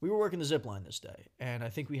 We were working the zip line this day, and I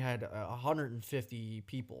think we had 150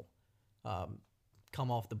 people come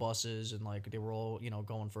off the buses, and they were all,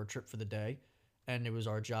 going for a trip for the day. And it was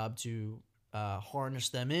our job to harness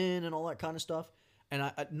them in and all that kind of stuff. And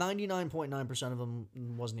 99.9% of them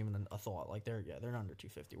wasn't even a thought. They're under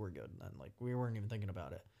 250. We're good. And we weren't even thinking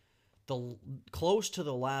about it. Close to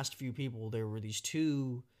the last few people, there were these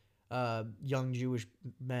two young Jewish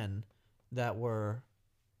men that were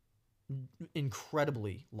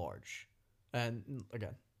incredibly large. And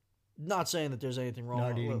again, not saying that there's anything wrong.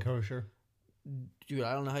 Not eating kosher. Dude,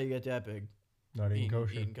 I don't know how you get that big. Not eating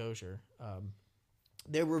kosher. Eating kosher.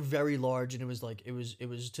 They were very large, and it was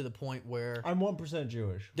to the point where I'm 1%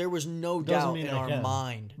 Jewish. There was no doubt in our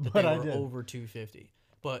mind that they were over 250.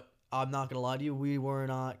 But I'm not gonna lie to you, we were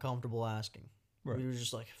not comfortable asking. Right. We were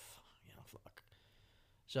just like, fuck.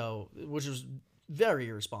 So, which was very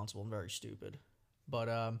irresponsible and very stupid.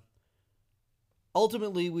 But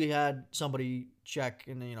ultimately, we had somebody check,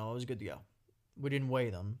 and it was good to go. We didn't weigh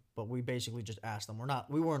them, but we basically just asked them.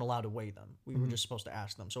 We weren't allowed to weigh them. We were just supposed to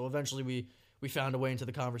ask them. So eventually, we found a way into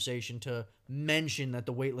the conversation to mention that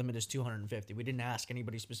the weight limit is 250. We didn't ask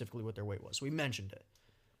anybody specifically what their weight was. So we mentioned it.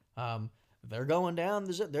 They're going down.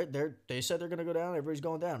 They said they're going to go down. Everybody's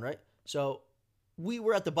going down, right? So we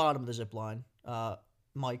were at the bottom of the zip line,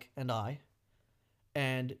 Mike and I.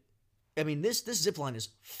 And, I mean, this zip line is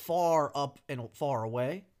far up and far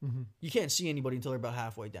away. Mm-hmm. You can't see anybody until they're about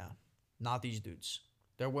halfway down. Not these dudes.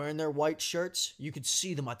 They're wearing their white shirts. You could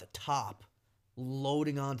see them at the top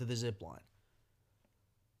loading onto the zip line.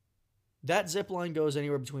 That zip line goes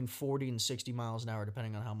anywhere between 40 and 60 miles an hour,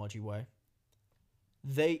 depending on how much you weigh.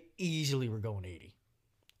 They easily were going 80.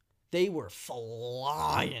 They were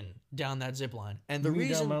flying down that zip line. And the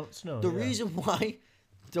reason why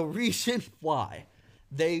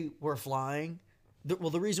they were flying,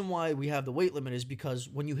 the reason why we have the weight limit is because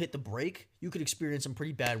when you hit the brake, you could experience some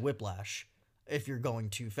pretty bad whiplash if you're going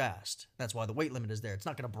too fast. That's why the weight limit is there. It's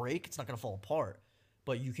not going to break. It's not going to fall apart.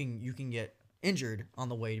 But you can get injured on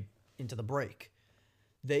the way into the brake.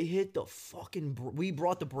 They hit the fucking... We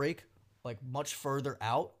brought the brake like much further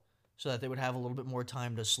out so that they would have a little bit more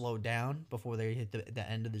time to slow down before they hit the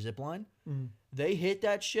end of the zip line. Mm. They hit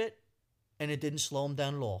that shit, and it didn't slow them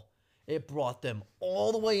down at all. It brought them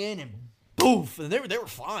all the way in, and boof! And they were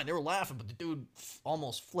fine. They were laughing, but the dude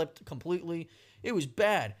almost flipped completely. It was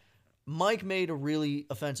bad. Mike made a really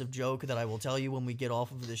offensive joke that I will tell you when we get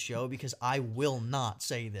off of this show, because I will not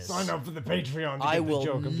say this. Sign up for the Patreon to I get the will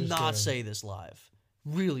joke. I'm just not kidding. say this live.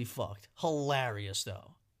 Really fucked. Hilarious,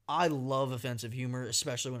 though. I love offensive humor,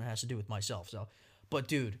 especially when it has to do with myself. So, but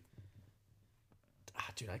dude, I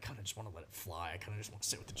kind of just want to let it fly. I kind of just want to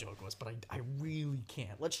say what the joke was, but I really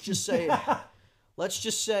can't. Let's just say,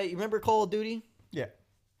 you remember Call of Duty? Yeah.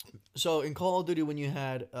 So in Call of Duty, when you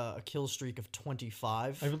had a kill streak of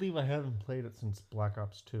 25, I believe I haven't played it since Black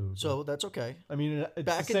Ops 2. So that's okay. I mean,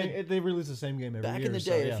 they release the same game every year. Back in the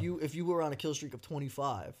day, if you were on a kill streak of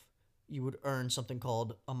 25, you would earn something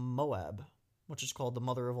called a Moab, which is called the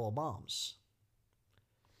mother of all bombs.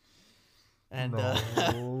 And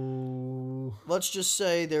let's just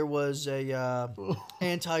say there was a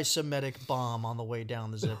anti-Semitic bomb on the way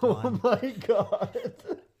down the zip line. Oh my god.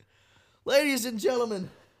 Ladies and gentlemen,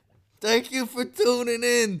 thank you for tuning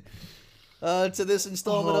in to this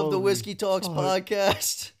installment of the Whiskey Talks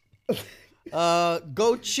podcast.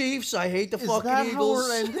 Go Chiefs. I hate the fucking Eagles.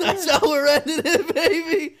 That's how we're ending it,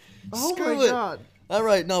 baby. Oh Screw my god. All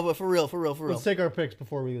right, no, but for real. Let's take our picks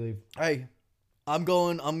before we leave. Hey, I'm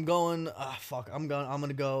going with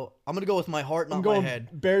my heart, not my head.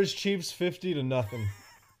 Bears Chiefs 50-0.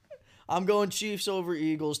 I'm going Chiefs over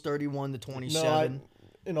Eagles 31-27. No,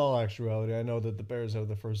 in all actuality, I know that the Bears have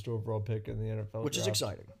the first overall pick in the NFL which draft. is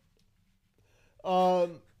exciting. I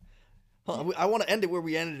want to end it where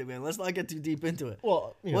we ended it, man. Let's not get too deep into it.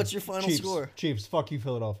 Well, what's your final score? Chiefs. Fuck you,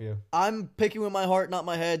 Philadelphia. I'm picking with my heart, not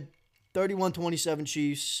my head. 31-27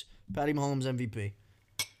 Chiefs. Patty Mahomes MVP.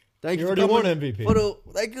 Thank you. You already won MVP.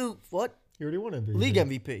 Thank you. What? You already won MVP. League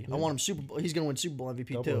MVP. Yeah. I want him Super Bowl. He's going to win Super Bowl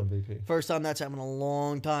MVP Double too. MVP. First time that's happened in a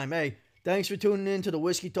long time. Hey, thanks for tuning in to the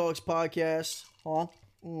Whiskey Talks podcast.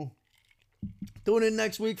 Tune in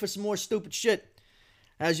next week for some more stupid shit.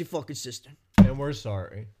 How's your fucking sister? And we're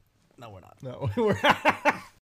sorry. No, we're not. No, we're